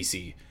on a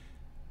PC.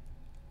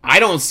 I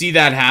don't see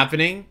that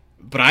happening,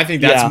 but I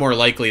think that's more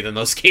likely than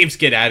those games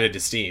get added to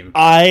Steam.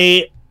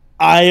 I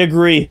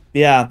agree.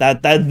 Yeah,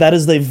 that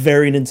is a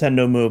very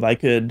Nintendo move.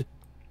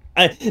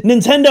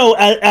 Nintendo,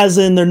 as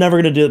in they're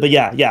never going to do it, but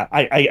yeah,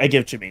 I get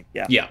what you mean.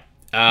 Yeah.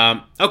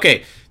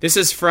 Okay, this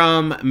is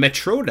from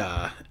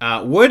Metroid.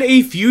 Would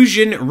a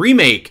Fusion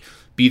remake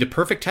be the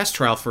perfect test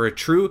trial for a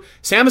true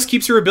Samus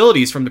keeps her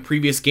abilities from the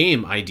previous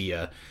game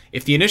idea?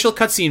 If the initial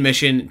cutscene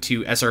mission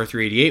to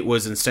SR388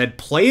 was instead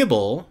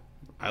playable,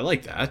 I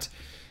like that,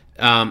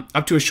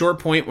 up to a short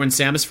point when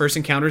Samus first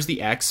encounters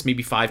the X,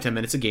 maybe 5-10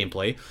 minutes of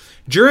gameplay,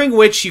 during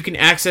which you can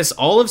access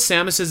all of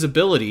Samus's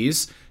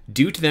abilities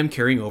due to them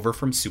carrying over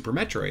from Super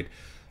Metroid.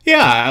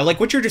 Yeah, like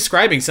what you're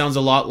describing sounds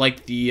a lot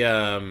like the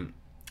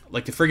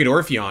frigate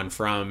Orpheon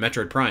from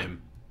Metroid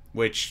Prime.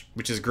 which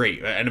is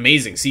great, an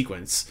amazing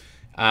sequence.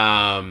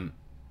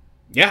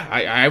 Yeah,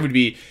 I would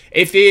be,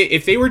 if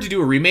they were to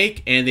do a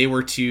remake and they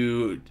were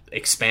to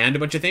expand a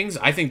bunch of things,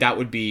 I think that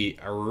would be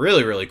a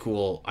really, really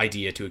cool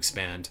idea to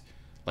expand.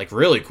 Like,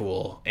 really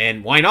cool.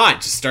 And why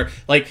not just start,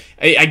 like,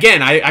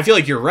 again, I feel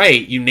like you're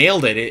right. You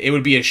nailed it. It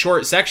would be a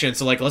short section,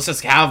 so, like, let's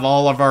just have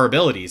all of our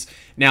abilities.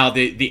 Now,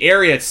 the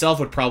area itself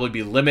would probably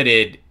be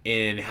limited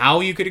in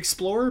how you could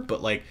explore,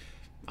 but, like,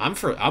 I'm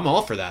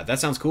all for that. That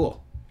sounds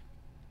cool.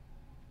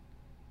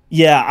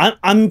 Yeah,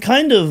 I'm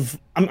kind of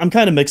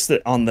mixed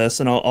on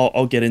this, and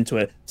I'll get into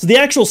it. So the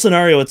actual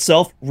scenario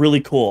itself, really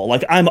cool.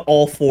 Like, I'm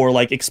all for,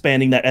 like,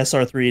 expanding that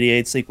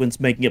SR388 sequence,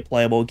 making it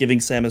playable, giving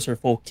Samus her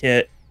full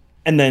kit,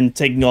 and then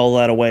taking all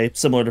that away,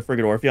 similar to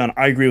Frigid Orpheon.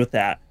 I agree with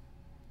that.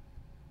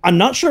 I'm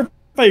not sure if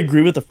I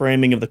agree with the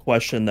framing of the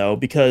question, though,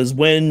 because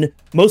when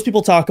most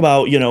people talk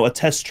about, a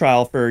test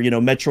trial for,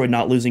 Metroid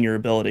not losing your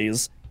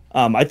abilities,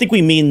 I think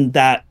we mean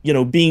that,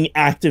 being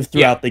active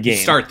throughout the game.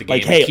 Start the game.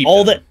 Like, hey,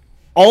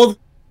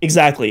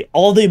 exactly.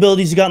 All the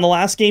abilities you got in the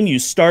last game, you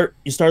start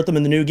them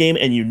in the new game,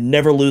 and you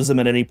never lose them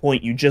at any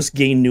point. You just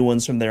gain new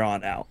ones from there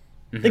on out.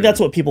 I think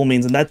that's what people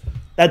means, and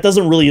that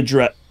doesn't really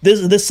address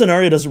this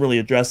scenario. Doesn't really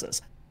address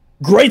this.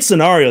 Great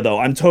scenario, though.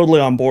 I'm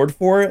totally on board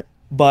for it.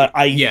 But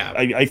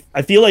I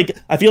feel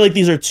like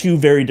these are two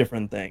very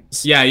different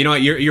things. Yeah, you know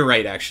what? You're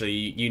right. Actually,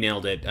 you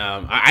nailed it.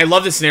 I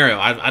love the scenario.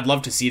 I'd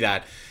love to see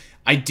that.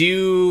 I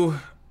do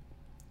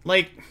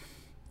like.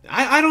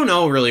 I don't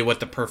know really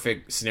what the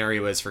perfect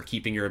scenario is for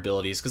keeping your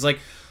abilities, because, like,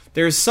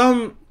 there's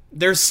some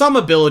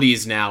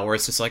abilities now where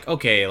it's just like,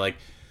 okay, like,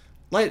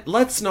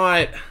 let's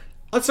not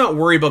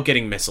worry about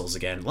getting missiles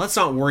again. Let's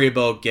not worry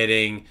about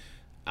getting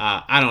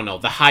I don't know,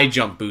 the high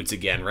jump boots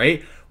again,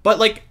 right? But,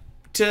 like,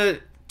 to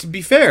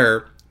be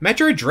fair,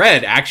 Metroid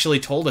Dread actually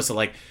told us that,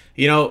 like,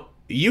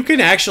 you can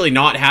actually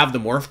not have the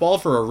morph ball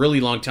for a really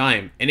long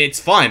time, and it's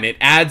fun. It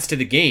adds to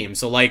the game.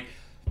 So, like,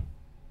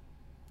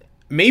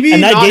 maybe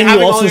and that not game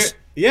having you also all your,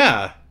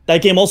 yeah.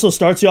 That game also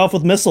starts you off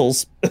with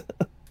missiles.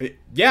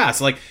 Yeah,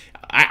 so, like,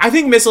 I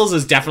think missiles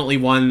is definitely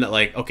one that,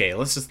 like, okay,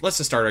 let's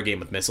just start our game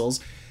with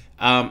missiles.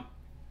 I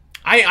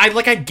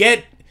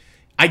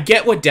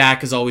get what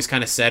Dak has always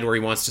kind of said, where he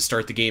wants to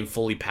start the game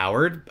fully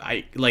powered.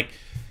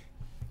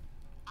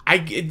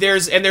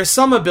 There's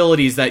some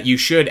abilities that you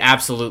should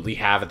absolutely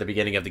have at the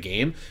beginning of the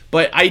game,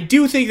 but I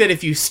do think that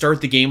if you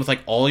start the game with,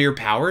 like, all your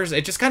powers,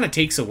 it just kind of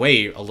takes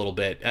away a little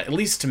bit, at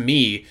least to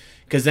me,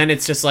 because then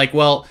it's just like,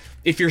 well,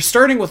 if you're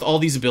starting with all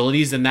these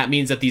abilities, then that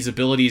means that these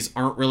abilities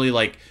aren't really,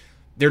 like,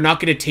 they're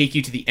not going to take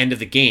you to the end of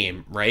the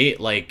game, right?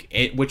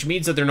 Like, which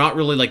means that they're not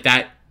really, like,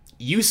 that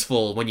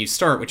useful when you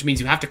start, which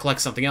means you have to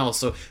collect something else.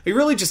 So you're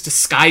really just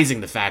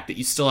disguising the fact that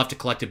you still have to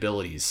collect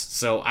abilities.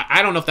 So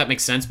I don't know if that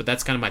makes sense, but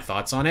that's kind of my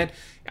thoughts on it.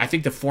 I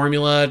think the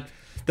formula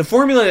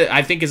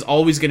I think is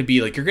always going to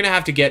be, like, you're going to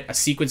have to get a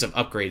sequence of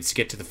upgrades to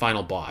get to the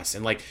final boss.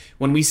 And, like,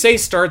 when we say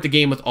start the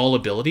game with all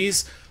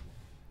abilities,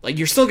 like,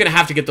 you're still going to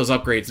have to get those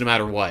upgrades no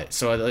matter what.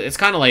 So it's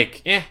kind of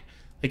like,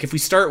 like, if we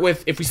start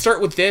with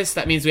this,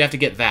 that means we have to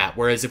get that.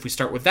 Whereas if we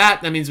start with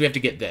that means we have to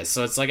get this.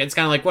 So it's like, it's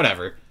kind of like,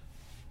 whatever.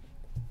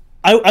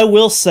 I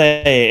will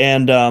say,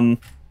 and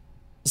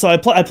so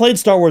I played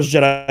Star Wars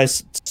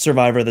Jedi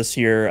Survivor this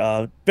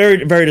year.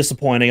 Very, very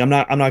disappointing. I'm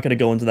not going to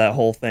go into that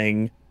whole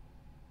thing,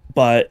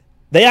 but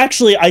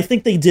I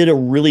think they did a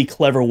really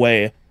clever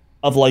way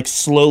of, like,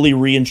 slowly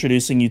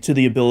reintroducing you to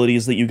the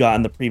abilities that you got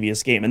in the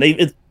previous game, and they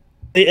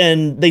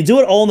do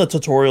it all in the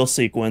tutorial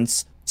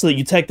sequence, so that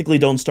you technically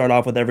don't start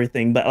off with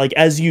everything. But, like,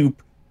 as you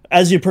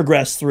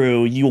progress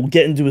through, you will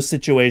get into a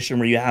situation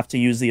where you have to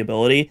use the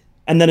ability,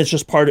 and then it's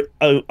just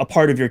a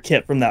part of your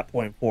kit from that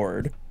point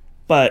forward.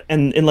 But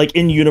and like,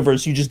 in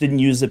universe, you just didn't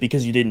use it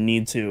because you didn't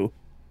need to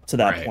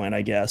that point,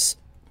 I guess.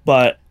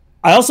 But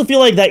I also feel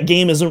like that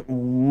game isn't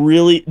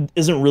really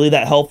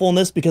that helpful in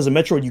this, because in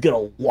Metroid you get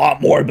a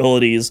lot more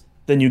abilities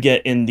than you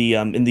get in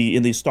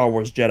the Star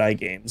Wars Jedi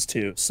games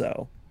too.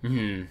 So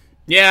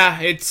yeah,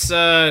 it's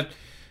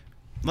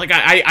like,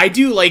 I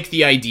do like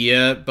the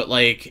idea, but,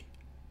 like,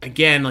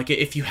 again, like,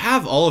 if you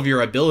have all of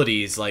your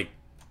abilities, like,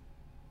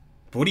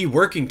 what are you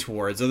working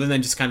towards other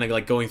than just kind of,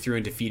 like, going through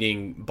and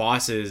defeating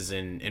bosses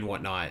and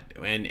whatnot?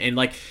 And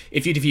like,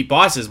 if you defeat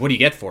bosses, what do you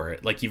get for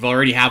it? Like, you've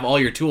already have all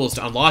your tools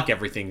to unlock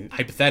everything,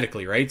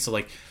 hypothetically, right? So,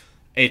 like,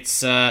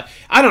 it's I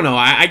don't know.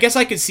 I guess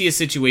I could see a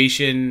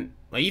situation,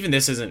 like, even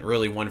this isn't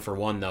really one for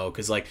one, though,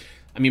 because, like,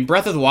 I mean,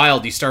 Breath of the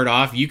Wild, you start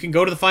off, you can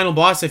go to the final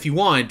boss if you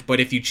want, but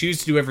if you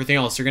choose to do everything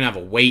else, you're gonna have a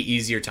way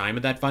easier time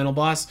at that final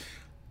boss.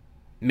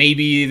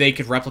 Maybe they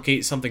could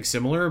replicate something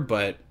similar,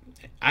 but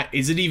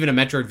is it even a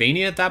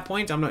Metroidvania at that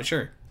point? I'm not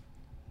sure.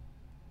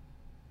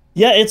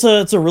 Yeah, it's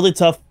a really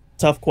tough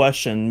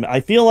question. I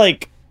feel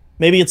like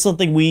maybe it's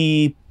something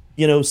we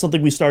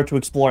start to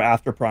explore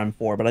after Prime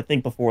 4, but I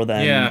think before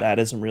then, that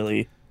isn't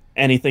really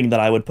anything that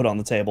I would put on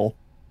the table.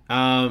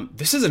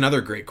 This is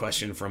another great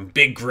question from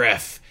Big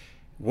Griff.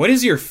 What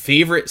is your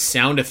favorite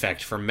sound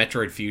effect from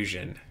Metroid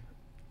Fusion?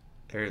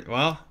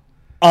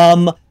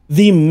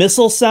 the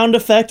missile sound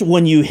effect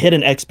when you hit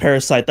an X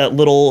parasite, that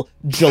little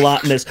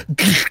gelatinous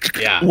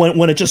Yeah.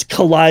 when it just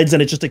collides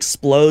and it just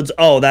explodes.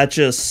 Oh, that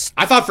just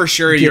I thought for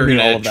sure you were all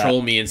gonna of that.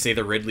 troll me and say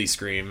the Ridley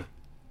scream.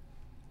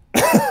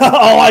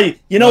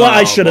 you know what?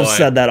 I Oh, should have boy.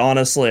 said that,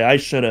 honestly. I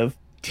should have.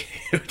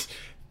 Dude,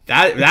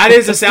 that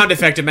is a sound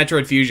effect of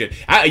Metroid Fusion.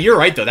 You're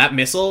right though. That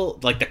missile,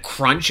 like the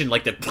crunch and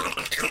like the,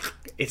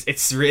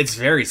 it's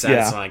very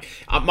satisfying.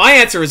 My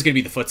answer was gonna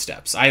be the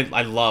footsteps. I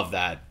love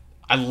that.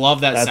 I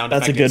love that sound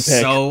that's effect. a good It's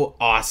pick. so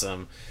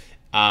awesome.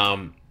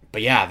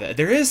 But yeah,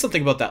 there is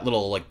something about that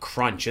little like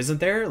crunch, isn't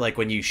there? Like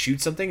when you shoot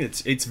something,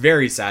 it's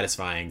very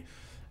satisfying.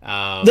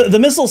 The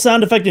missile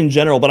sound effect in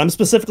general, but I'm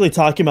specifically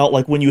talking about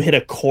like when you hit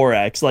a core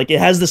X. Like it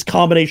has this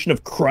combination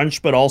of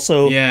crunch, but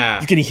also Yeah.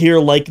 you can hear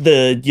like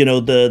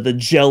the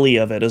jelly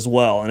of it as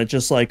well, and it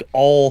just like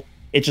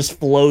it just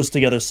flows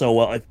together so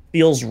well. It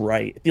feels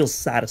right. It feels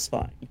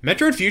satisfying.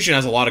 Metroid Fusion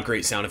has a lot of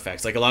great sound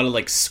effects, like a lot of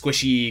like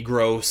squishy,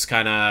 gross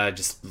kind of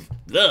just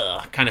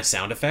kind of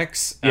sound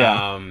effects.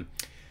 Yeah.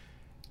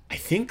 I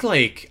think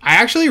like I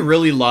actually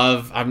really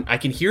love. I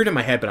can hear it in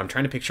my head, but I'm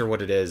trying to picture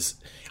what it is.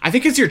 I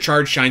think it's your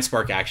Charged Shine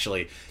Spark.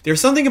 Actually, there's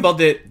something about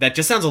that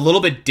just sounds a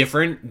little bit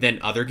different than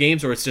other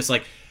games, where it's just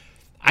like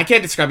I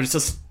can't describe it. It's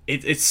just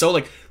it's so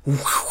like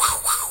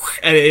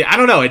I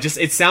don't know.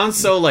 It sounds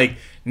so like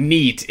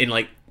neat and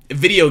like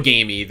video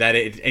gamey that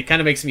it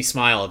kind of makes me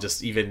smile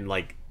just even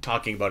like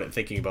talking about it and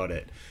thinking about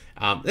it.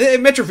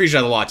 Metro Fusion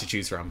has a lot to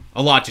choose from.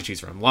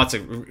 Lots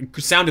of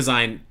sound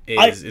design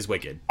is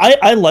wicked.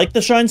 I like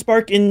the Shine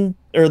Spark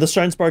the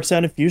Shine Spark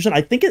sound in Fusion.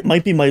 I think it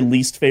might be my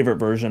least favorite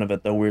version of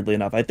it, though. Weirdly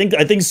enough, I think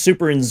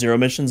Super and Zero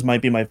Missions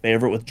might be my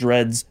favorite, with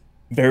Dreads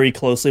very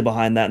closely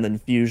behind that, and then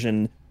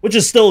Fusion, which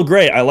is still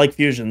great. I like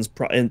Fusion's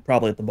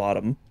probably at the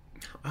bottom.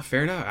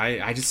 Fair enough.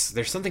 I just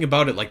there's something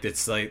about it like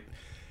it's like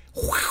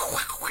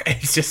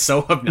it's just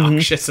so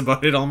obnoxious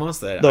about it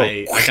almost that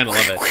I kind of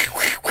love it.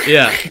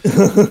 Yeah.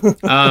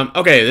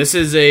 Okay, this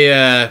is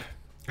a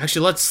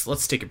actually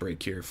let's take a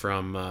break here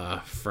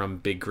from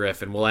Big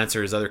Griff, and we'll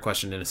answer his other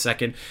question in a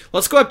second.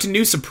 Let's go up to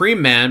New Supreme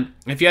Man.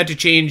 If you had to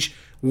change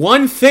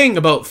one thing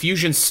about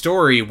Fusion's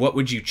story, what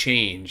would you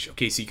change?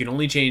 Okay, so you can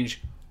only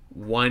change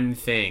one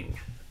thing.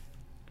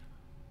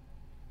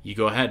 You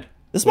go ahead.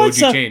 What would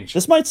you change?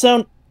 This might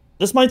sound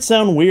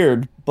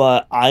weird,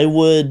 but I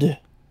would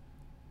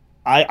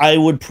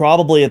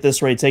probably at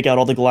this rate take out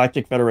all the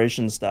Galactic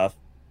Federation stuff.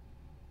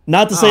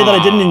 Not to say that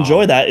I didn't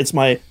enjoy that. It's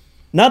my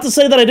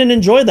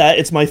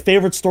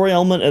favorite story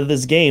element of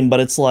this game, but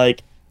it's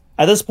like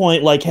at this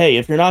point, like, hey,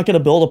 if you're not gonna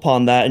build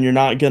upon that and if you're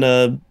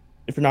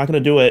not gonna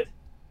do it,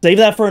 save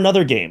that for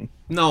another game.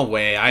 No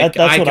way. I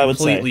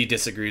completely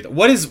disagree.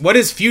 What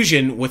is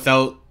Fusion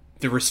without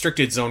the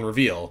restricted zone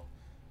reveal?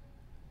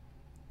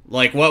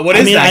 Like what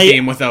is that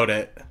game without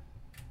it?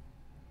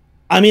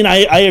 I mean,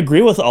 I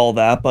agree with all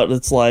that, but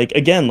it's like,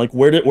 again, like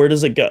where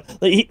does it go?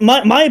 Like,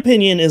 my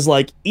opinion is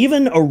like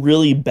even a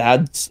really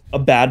bad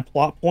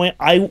plot point,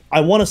 I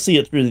want to see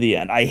it through to the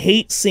end. I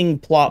hate seeing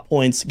plot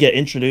points get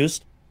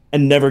introduced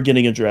and never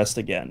getting addressed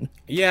again.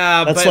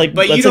 Yeah, but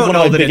you don't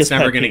know that it's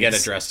never going to get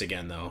addressed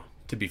again, though.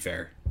 To be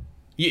fair,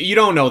 you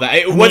don't know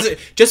that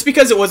just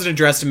because it wasn't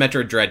addressed in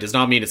Metroid Dread does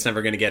not mean it's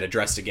never going to get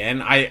addressed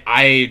again.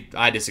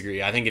 I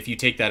disagree. I think if you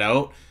take that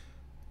out,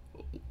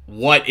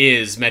 what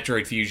is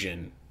Metroid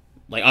Fusion?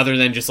 Like, other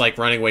than just, like,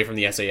 running away from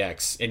the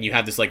SAX, and you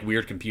have this, like,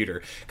 weird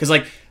computer. Because,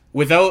 like,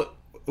 without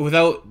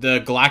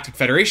the Galactic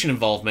Federation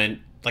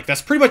involvement, like,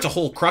 that's pretty much a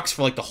whole crux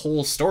for, like, the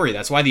whole story.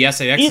 That's why the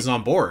SAX is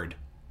on board.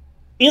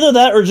 Either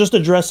that, or just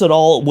address it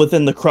all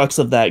within the crux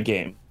of that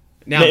game.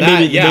 Now,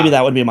 maybe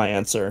that would be my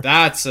answer.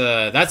 That's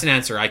an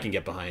answer I can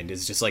get behind,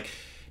 is just, like,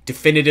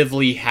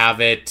 definitively have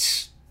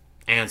it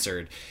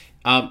answered.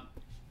 Oh,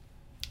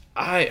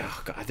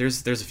 God,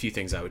 there's a few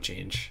things I would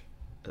change.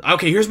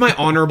 Okay, here's my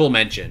honorable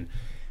mention.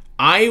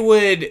 I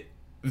would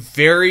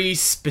very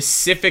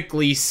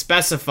specifically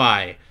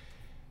specify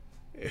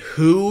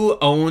who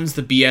owns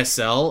the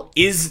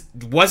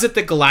BSL. Was it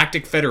the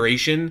Galactic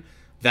Federation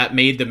that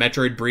made the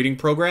Metroid breeding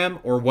program,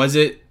 or was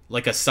it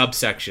like a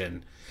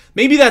subsection?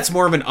 Maybe that's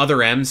more of an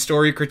Other M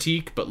story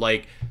critique, but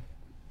like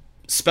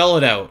spell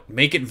it out.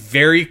 Make it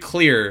very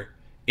clear.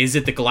 Is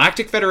it the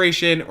Galactic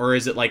Federation, or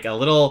is it like a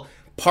little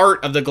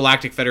part of the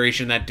Galactic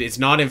Federation that is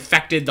not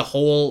infected the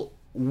whole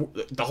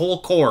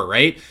core,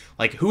 right?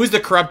 Like, who is the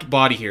corrupt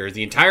body here? Is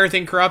the entire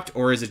thing corrupt,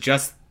 or is it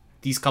just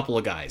these couple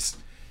of guys?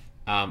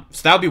 So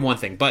that would be one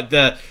thing. But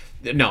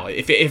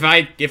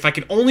if I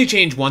could only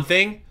change one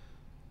thing,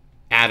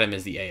 Adam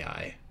is the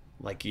AI.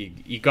 Like,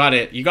 you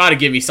gotta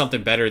give me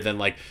something better than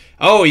like,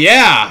 oh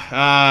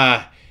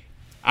yeah,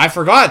 I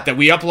forgot that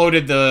we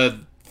uploaded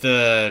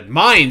the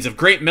minds of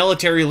great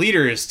military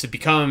leaders to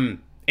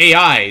become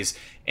AIs.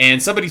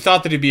 And somebody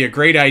thought that it'd be a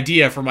great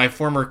idea for my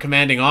former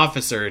commanding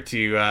officer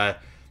to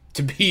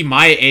be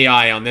my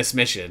AI on this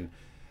mission.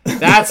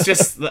 That's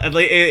just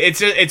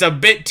it's a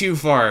bit too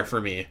far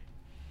for me.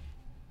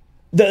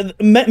 The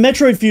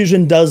Metroid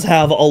Fusion does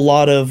have a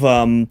lot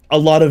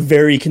of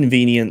very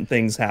convenient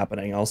things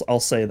happening. I'll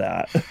say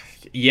that.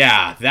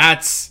 Yeah,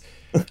 that's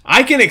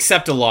I can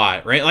accept a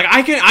lot, right? Like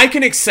I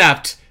can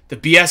accept the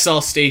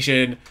BSL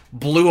station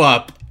blew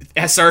up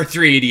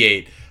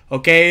SR388.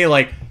 Okay,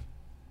 like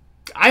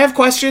I have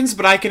questions,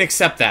 but I can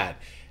accept that.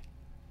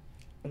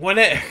 When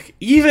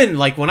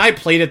I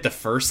played it the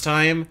first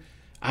time,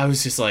 I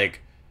was just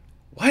like,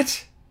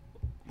 what?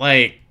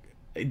 Like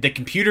the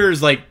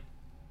computer's like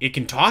it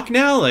can talk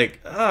now? Like,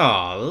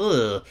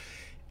 oh,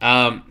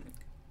 ugh.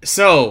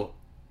 So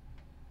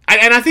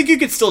and I think you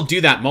could still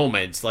do that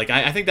moment. Like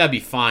I think that'd be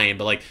fine,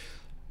 but like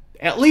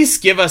at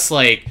least give us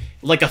like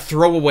a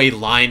throwaway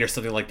line or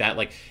something like that.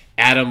 Like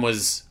Adam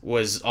was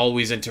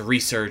always into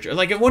research, or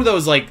like one of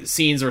those like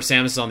scenes where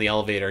Samus is on the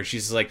elevator and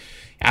she's like,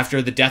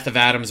 after the death of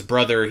Adam's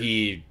brother,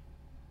 he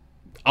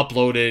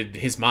uploaded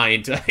his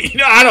mind to,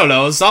 I don't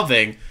know,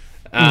 something.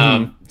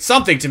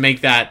 Something to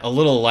make that a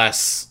little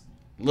less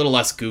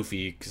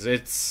goofy, because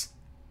it's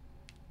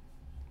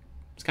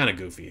kind of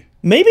goofy.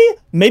 Maybe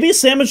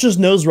Samus just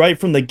knows right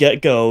from the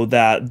get-go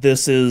that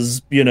this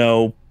is,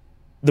 the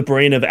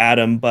brain of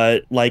Adam,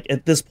 but like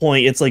at this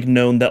point it's like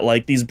known that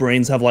like these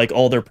brains have like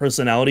all their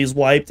personalities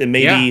wiped, and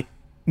maybe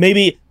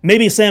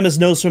Samus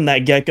knows from that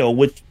get-go,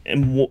 which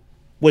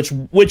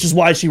is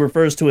why she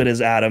refers to it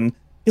as Adam.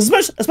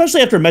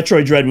 Especially after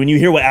Metroid Dread, when you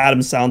hear what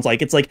Adam sounds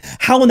like, it's like,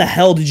 how in the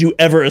hell did you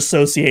ever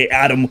associate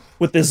Adam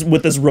with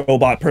this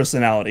robot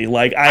personality?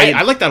 Like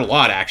I like that a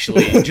lot,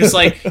 actually. Just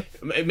like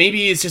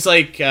maybe it's just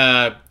like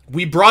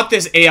we brought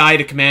this AI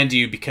to command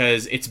you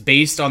because it's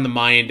based on the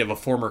mind of a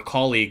former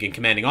colleague and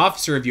commanding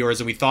officer of yours,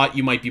 and we thought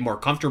you might be more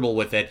comfortable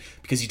with it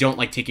because you don't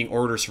like taking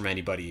orders from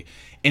anybody.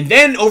 And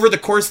then over the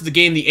course of the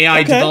game, the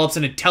AI develops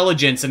an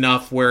intelligence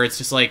enough where it's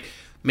just like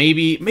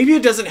maybe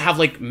it doesn't have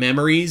like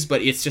memories,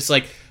 but it's just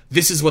like,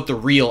 this is what the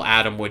real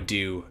Adam would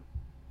do.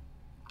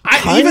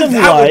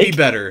 That would be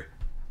better.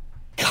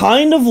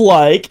 Kind of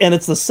like, and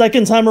it's the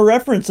second time we're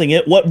referencing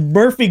it, what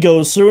Murphy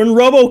goes through in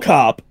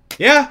RoboCop.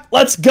 Yeah.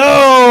 Let's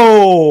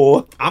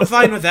go! I'm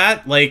fine with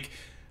that. Like,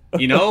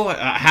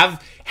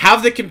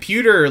 have the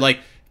computer, like,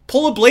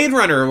 pull a Blade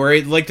Runner where,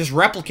 like, this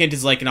replicant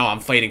is like, no, I'm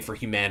fighting for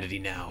humanity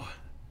now.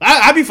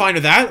 I'd be fine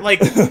with that.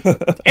 Like,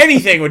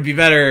 anything would be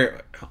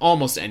better.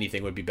 Almost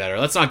anything would be better.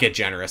 Let's not get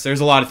generous.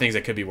 There's a lot of things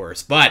that could be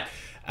worse. But,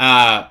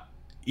 that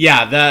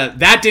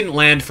didn't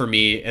land for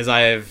me, as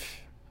I'm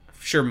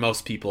sure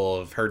most people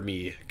have heard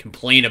me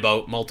complain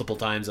about multiple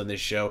times on this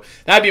show.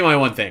 That'd be my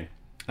one thing.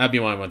 All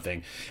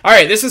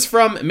right, this is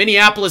from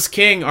Minneapolis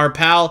King, our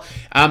pal.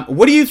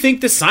 What do you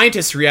think the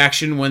scientists'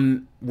 reaction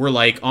when were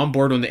like on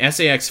board when the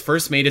SAX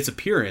first made its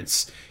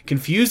appearance?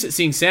 Confused at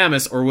seeing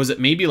Samus, or was it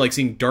maybe like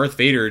seeing Darth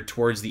Vader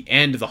towards the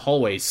end of the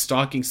hallway,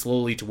 stalking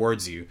slowly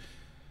towards you?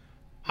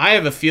 I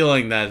have a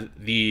feeling that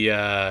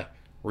the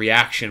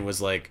reaction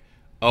was like,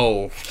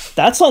 "Oh,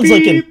 that sounds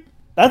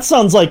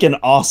like an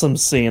awesome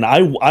scene.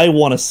 I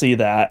want to see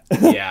that."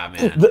 Yeah,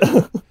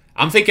 man.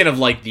 I'm thinking of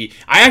like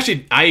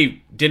I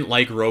didn't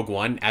like Rogue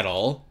One at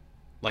all.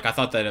 Like, I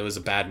thought that it was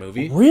a bad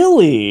movie.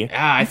 Really?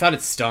 Yeah, I thought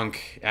it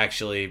stunk,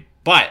 actually.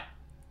 But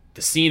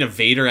the scene of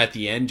Vader at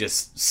the end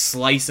just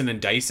slicing and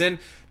dicing,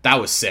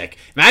 that was sick.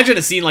 Imagine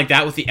a scene like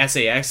that with the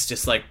SAX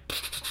just like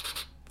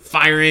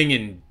firing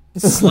and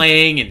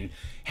slaying and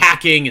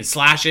hacking and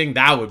slashing.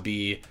 That would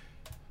be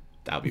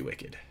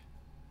wicked.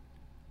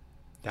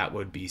 That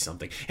would be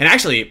something. And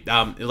actually,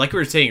 like we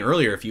were saying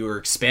earlier, if you were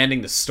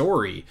expanding the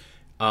story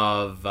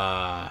of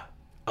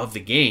the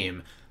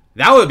game,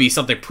 that would be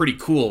something pretty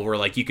cool, where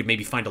like you could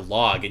maybe find a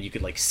log and you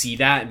could like see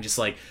that and just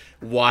like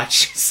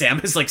watch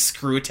Samus like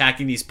screw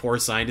attacking these poor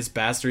scientist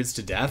bastards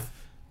to death.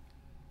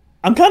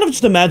 I'm kind of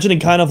just imagining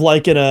kind of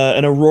like in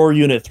a Roar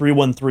Unit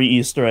 313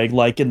 Easter egg,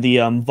 like in the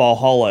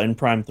Valhalla in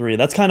Prime 3.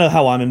 That's kind of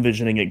how I'm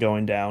envisioning it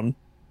going down.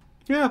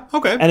 Yeah,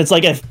 okay. And it's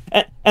like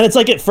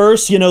at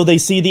first, they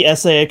see the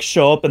SAX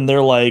show up and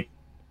they're like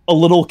a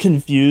little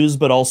confused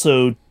but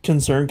also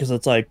concerned, because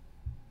it's like,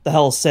 the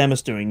hell is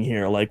Samus doing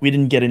here? Like, we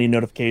didn't get any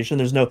notification.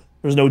 There's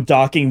no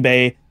docking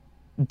bay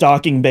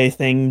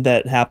thing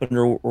that happened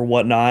or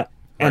whatnot.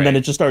 And right. Then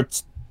it just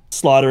starts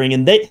slaughtering,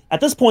 and at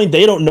this point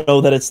they don't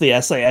know that it's the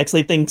SAX.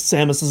 They think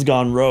Samus has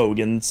gone rogue,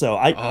 and so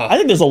I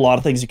think there's a lot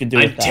of things you can do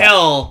with that.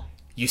 Until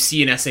you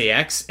see an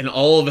SAX, and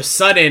all of a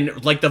sudden,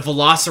 like the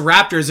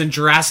Velociraptors in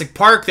Jurassic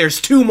Park, there's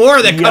two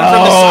more that come from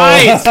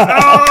the sides.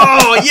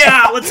 Oh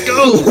yeah, let's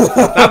go.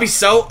 That'd be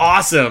so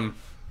awesome.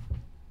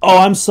 Oh,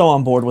 I'm so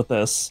on board with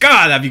this.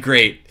 God, that'd be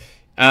great.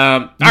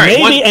 All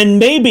right,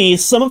 maybe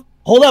some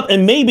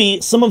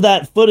of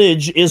that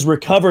footage is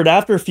recovered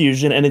after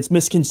fusion and it's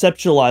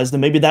misconceptualized, and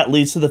maybe that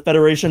leads to the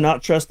Federation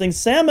not trusting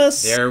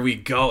Samus. There we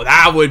go.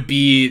 That would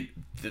be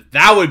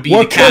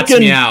the cat's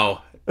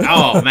meow.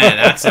 Oh man,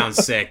 that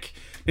sounds sick.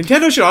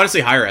 Nintendo should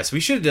honestly hire us. We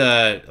should,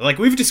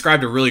 we've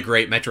described a really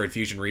great Metroid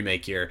Fusion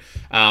remake here.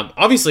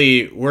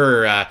 Obviously,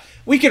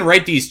 we can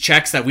write these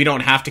checks that we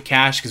don't have to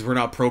cash because we're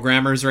not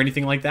programmers or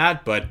anything like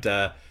that, but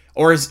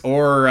or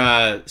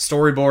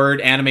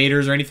storyboard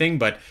animators or anything.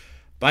 But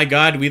by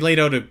God, we laid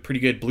out a pretty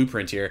good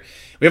blueprint here.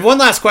 We have one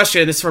last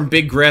question. This is from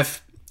Big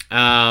Griff. We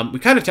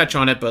kind of touch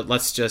on it, but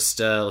let's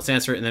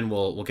answer it and then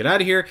we'll get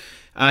out of here.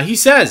 He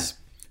says,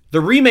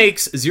 The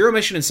remakes Zero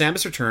Mission and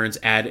Samus Returns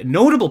add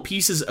notable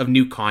pieces of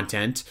new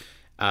content.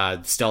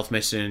 Stealth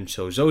Mission,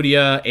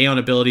 Zodia, Aeon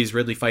abilities,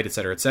 Ridley fight,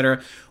 etc.,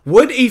 etc.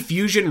 Would a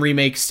Fusion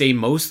remake stay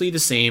mostly the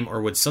same,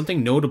 or would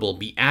something notable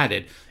be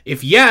added?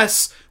 If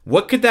yes,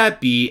 what could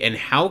that be, and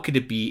how could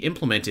it be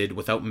implemented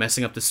without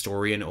messing up the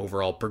story and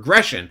overall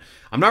progression?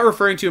 I'm not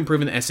referring to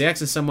improving the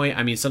SAX in some way.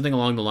 I mean something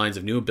along the lines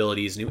of new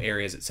abilities, new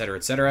areas, etc.,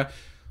 etc.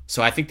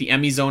 So I think the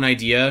Emmy Zone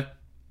idea,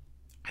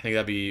 I think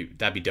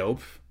that'd be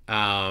dope.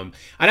 And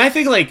I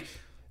think like,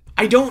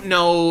 I don't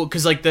know,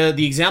 because like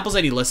the examples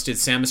that he listed,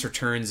 Samus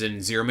Returns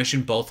and Zero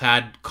Mission, both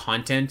had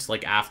content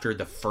like after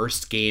the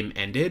first game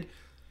ended.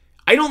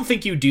 I don't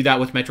think you do that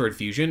with Metroid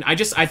Fusion. I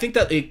think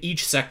that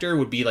each sector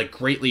would be like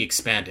greatly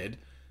expanded,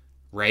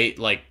 right?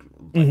 Like,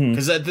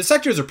 because the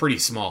sectors are pretty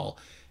small.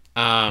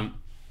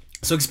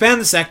 So expand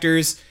the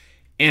sectors,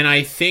 and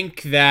I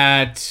think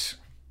that,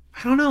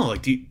 I don't know,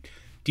 like,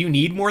 do you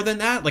need more than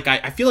that? Like,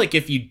 I feel like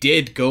if you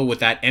did go with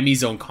that Emmy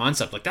Zone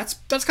concept, like that's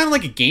kind of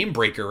like a game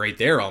breaker right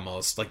there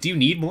almost. Like, do you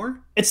need more?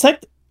 It's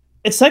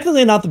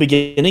technically not the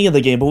beginning of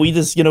the game, but we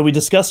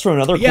discussed from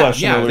another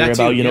question earlier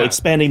about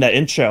expanding that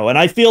intro, and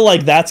I feel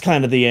like that's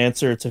kind of the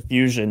answer to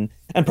Fusion.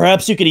 And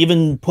perhaps you could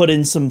even put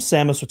in some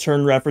Samus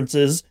Return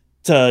references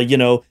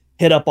to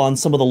hit up on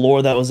some of the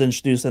lore that was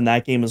introduced in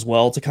that game as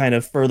well, to kind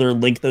of further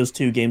link those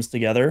two games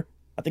together.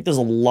 I think there's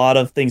a lot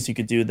of things you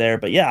could do there,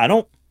 but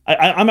yeah,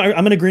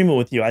 I'm in agreement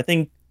with you. I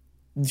think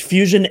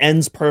Fusion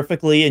ends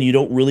perfectly, and you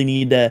don't really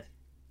need to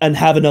and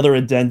have another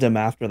addendum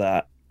after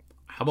that.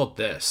 How about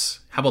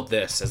this? How about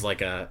this as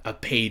like a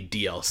paid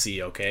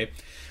DLC, okay?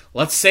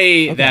 Let's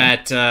say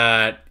that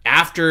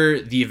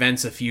after the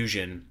events of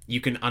Fusion, you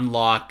can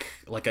unlock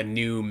like a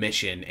new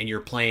mission, and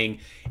you're playing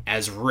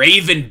as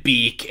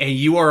Ravenbeak, and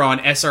you are on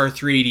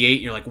SR388,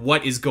 and you're like,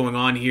 what is going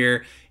on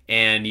here?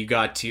 And you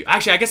got to...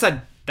 Actually, I guess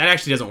that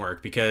actually doesn't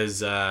work,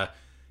 because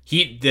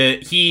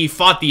he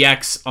fought the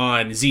X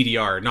on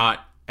ZDR,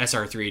 not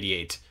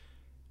SR388.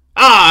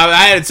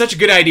 I had such a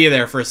good idea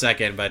there for a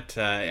second, but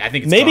I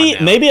think it's gone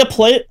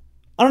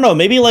now.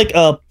 Maybe like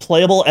a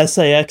playable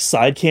SAX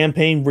side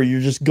campaign where you're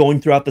just going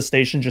throughout the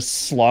station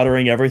just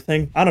slaughtering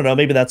everything. I don't know,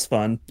 maybe that's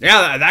fun.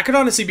 Yeah, that could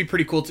honestly be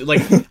pretty cool too.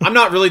 Like, I'm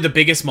not really the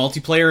biggest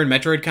multiplayer and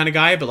Metroid kind of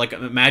guy, but like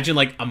imagine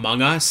like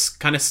Among Us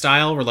kind of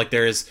style where like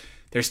there's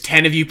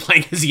 10 of you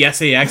playing as the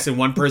SAX and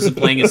one person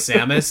playing as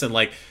Samus, and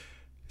like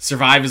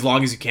survive as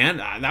long as you can.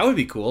 That would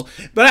be cool.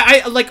 But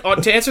I like,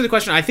 to answer the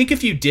question, I think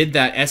if you did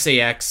that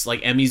SAX like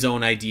Emmy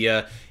Zone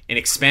idea and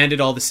expanded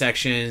all the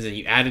sections, and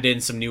you added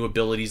in some new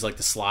abilities like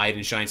the slide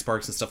and shine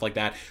sparks and stuff like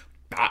that,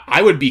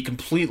 I would be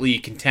completely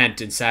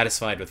content and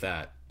satisfied with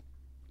that.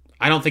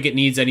 I don't think it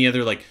needs any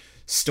other like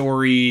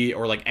story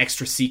or like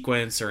extra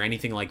sequence or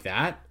anything like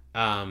that.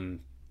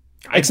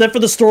 Except for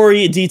the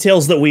story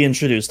details that we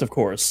introduced, of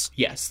course.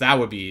 Yes, that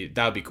would be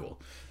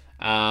cool.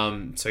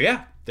 So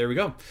yeah, there we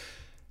go.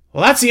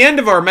 Well, that's the end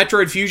of our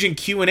Metroid Fusion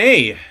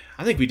Q&A.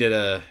 I think we did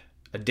a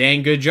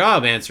dang good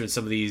job answering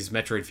some of these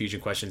Metroid Fusion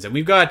questions. And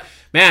we've got,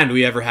 man, do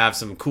we ever have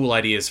some cool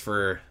ideas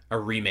for a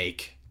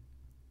remake.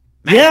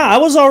 Man. Yeah, I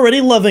was already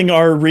loving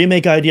our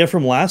remake idea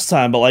from last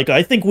time, but like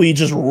I think we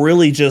just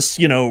really put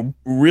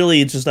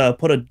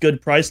a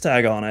good price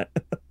tag on it.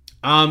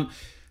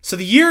 So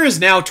the year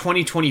is now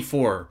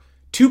 2024,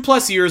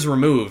 2+ years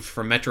removed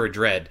from Metroid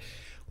Dread.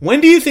 When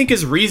do you think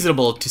is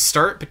reasonable to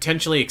start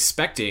potentially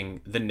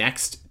expecting the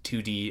next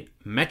 2D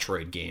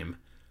Metroid game?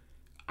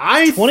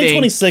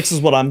 2026 is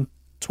what I'm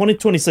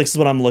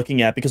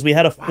looking at, because we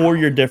had a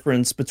 4-year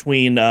difference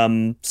between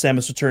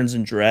Samus Returns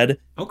and Dread.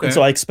 Okay. And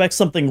so I expect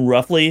something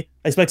roughly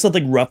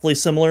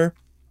similar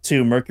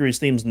to Mercury's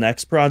Theme's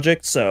next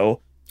project. So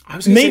I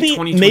was maybe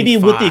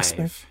with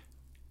the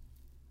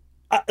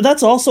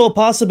that's also a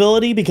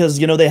possibility, because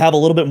they have a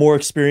little bit more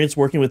experience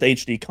working with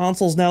HD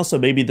consoles now, so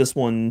maybe this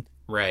one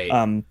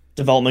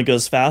development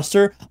goes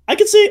faster. I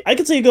could see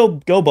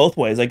it go both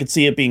ways. I could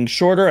see it being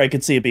shorter, I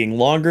could see it being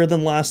longer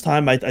than last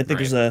time. I think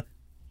there's a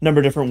number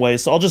of different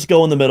ways, so I'll just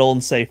go in the middle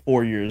and say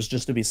 4 years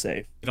just to be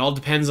safe. It all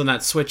depends on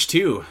that Switch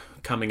 2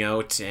 coming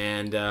out,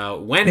 and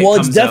when it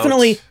comes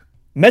out.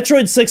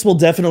 Metroid 6 will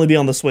definitely be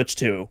on the Switch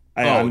too.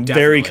 I'm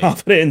very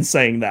confident in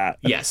saying that.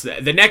 Yes,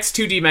 the next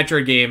 2D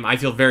Metroid game, I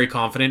feel very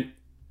confident,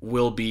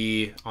 will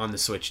be on the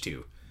Switch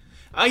 2.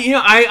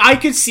 I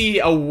could see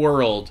a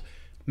world,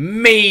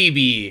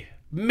 maybe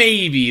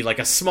like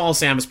a small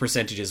Samus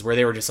percentages, where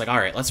they were just like, all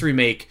right, let's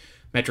remake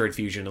Metroid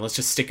Fusion and let's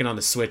just stick it on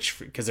the Switch,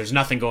 because there's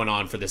nothing going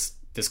on for this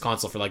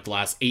console for like the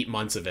last 8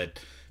 months of it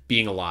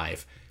being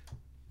alive.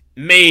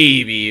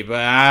 Maybe,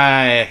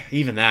 but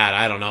even that,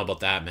 I don't know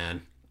about that,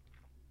 man.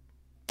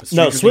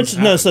 So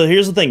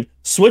here's the thing.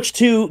 Switch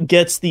 2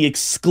 gets the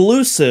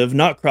exclusive,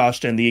 not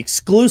cross-gen, the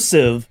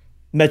exclusive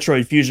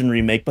Metroid Fusion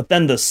remake, but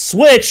then the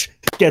Switch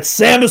gets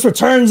Samus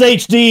Returns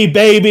HD,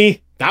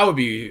 baby. That'd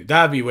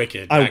be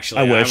wicked.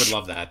 Actually, I would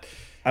love that.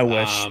 I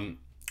wish.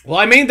 Well,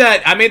 I made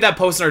that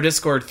post in our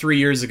Discord 3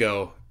 years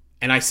ago,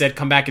 and I said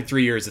come back in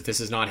 3 years if this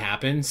has not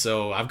happened.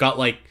 So I've got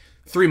like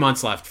 3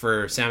 months left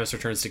for Samus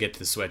Returns to get to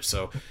the Switch,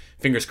 so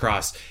fingers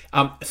crossed.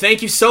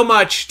 Thank you so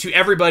much to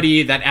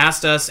everybody that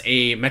asked us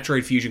a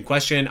Metroid Fusion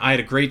question. I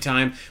had a great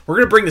time. We're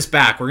going to bring this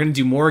back. We're going to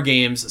do more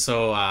games,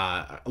 so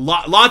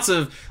lots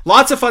of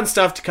fun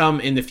stuff to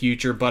come in the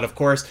future. But of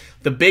course,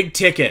 the big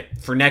ticket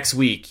for next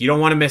week, you don't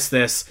want to miss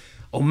this.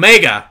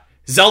 Omega,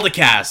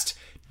 ZeldaCast,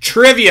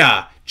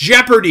 Trivia,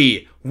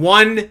 Jeopardy,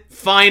 one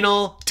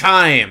final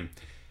time.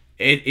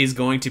 It is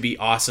going to be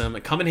awesome.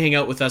 Come and hang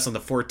out with us on the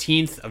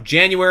 14th of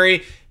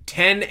January.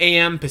 10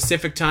 a.m.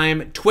 Pacific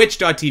time,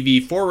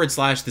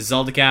 twitch.tv/the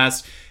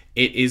ZeldaCast.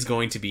 It is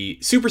going to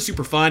be super,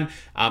 super fun.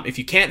 If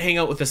you can't hang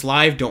out with us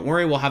live, don't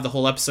worry. We'll have the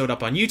whole episode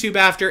up on YouTube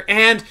after,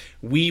 and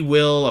we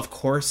will, of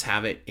course,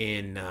 have it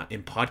in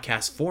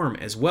podcast form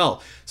as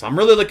well. So I'm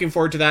really looking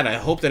forward to that. I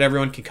hope that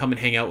everyone can come and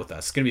hang out with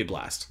us. It's going to be a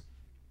blast.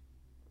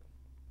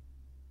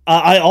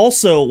 I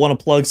also want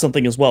to plug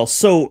something as well.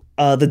 So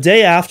the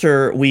day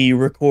after we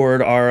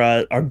record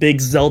our big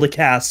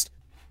ZeldaCast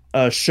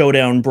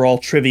Showdown Brawl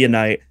Trivia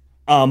Night,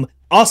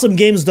 Awesome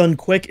Games Done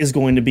Quick is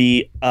going to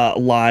be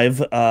live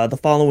the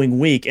following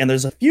week, and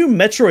there's a few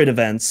Metroid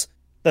events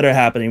that are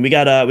happening. We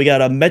got a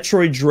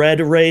Metroid Dread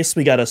race,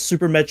 we got a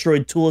Super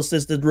Metroid Tool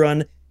Assisted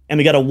run, and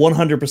we got a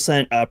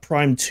 100%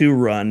 Prime 2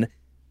 run.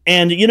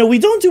 And we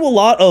don't do a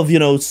lot of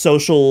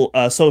social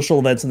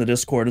events in the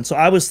Discord, and so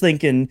I was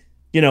thinking,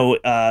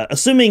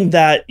 assuming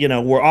that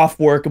we're off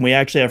work and we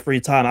actually have free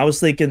time, I was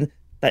thinking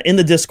that in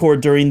the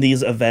Discord during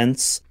these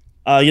events,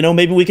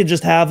 maybe we could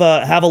just have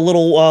a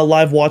little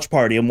live watch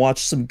party and watch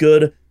some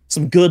good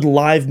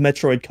live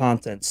Metroid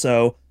content.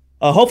 So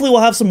hopefully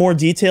we'll have some more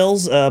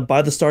details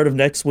by the start of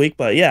next week.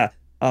 But yeah,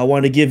 I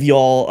wanted to give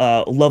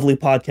y'all lovely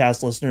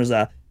podcast listeners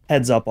a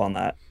heads up on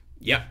that.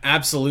 Yeah,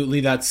 absolutely.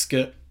 That's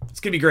good.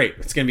 It's gonna be great.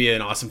 It's gonna be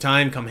an awesome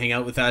time. Come hang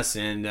out with us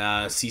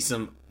and see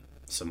some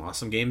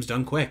awesome games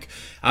done quick.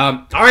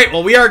 All right,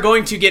 well, we are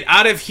going to get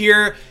out of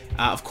here.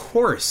 Of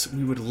course,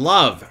 we would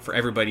love for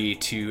everybody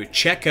to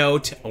check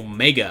out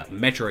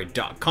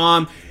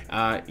OmegaMetroid.com.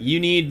 You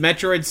need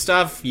Metroid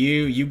stuff,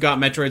 you got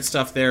Metroid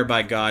stuff there,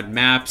 by God.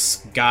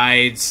 Maps,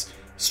 guides,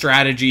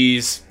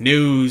 strategies,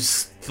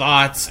 news,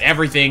 thoughts,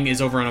 everything is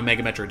over on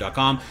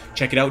OmegaMetroid.com.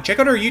 Check it out. Check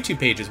out our YouTube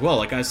page as well.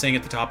 Like I was saying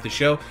at the top of the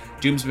show,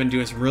 Doom's been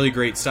doing some really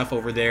great stuff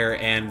over there,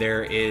 and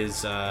there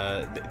is,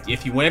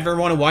 if you ever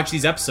want to watch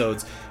these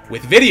episodes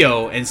with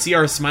video and see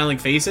our smiling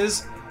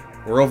faces,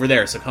 we're over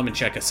there, so come and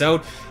check us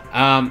out.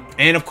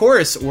 And of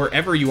course,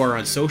 wherever you are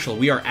on social,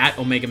 we are at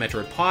Omega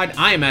Metroid Pod.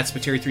 I am at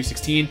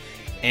Spiteri316,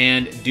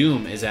 and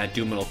Doom is at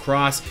Doom Middle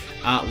Cross.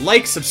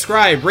 Like,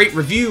 subscribe, rate,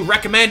 review,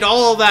 recommend,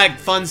 all that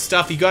fun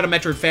stuff. You got a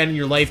Metroid fan in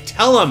your life,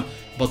 tell them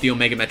about the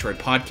Omega Metroid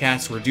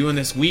Podcast. We're doing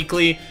this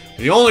weekly.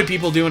 We're the only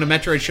people doing a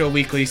Metroid show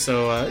weekly,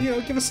 so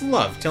give us some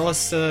love. Tell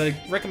us,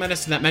 recommend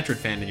us to that Metroid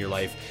fan in your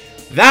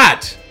life.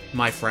 That,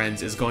 my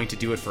friends, is going to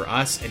do it for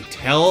us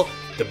until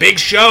the big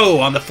show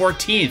on the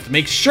 14th.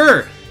 Make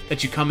sure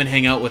that you come and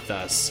hang out with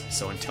us.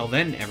 So until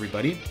then,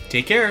 everybody,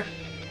 take care.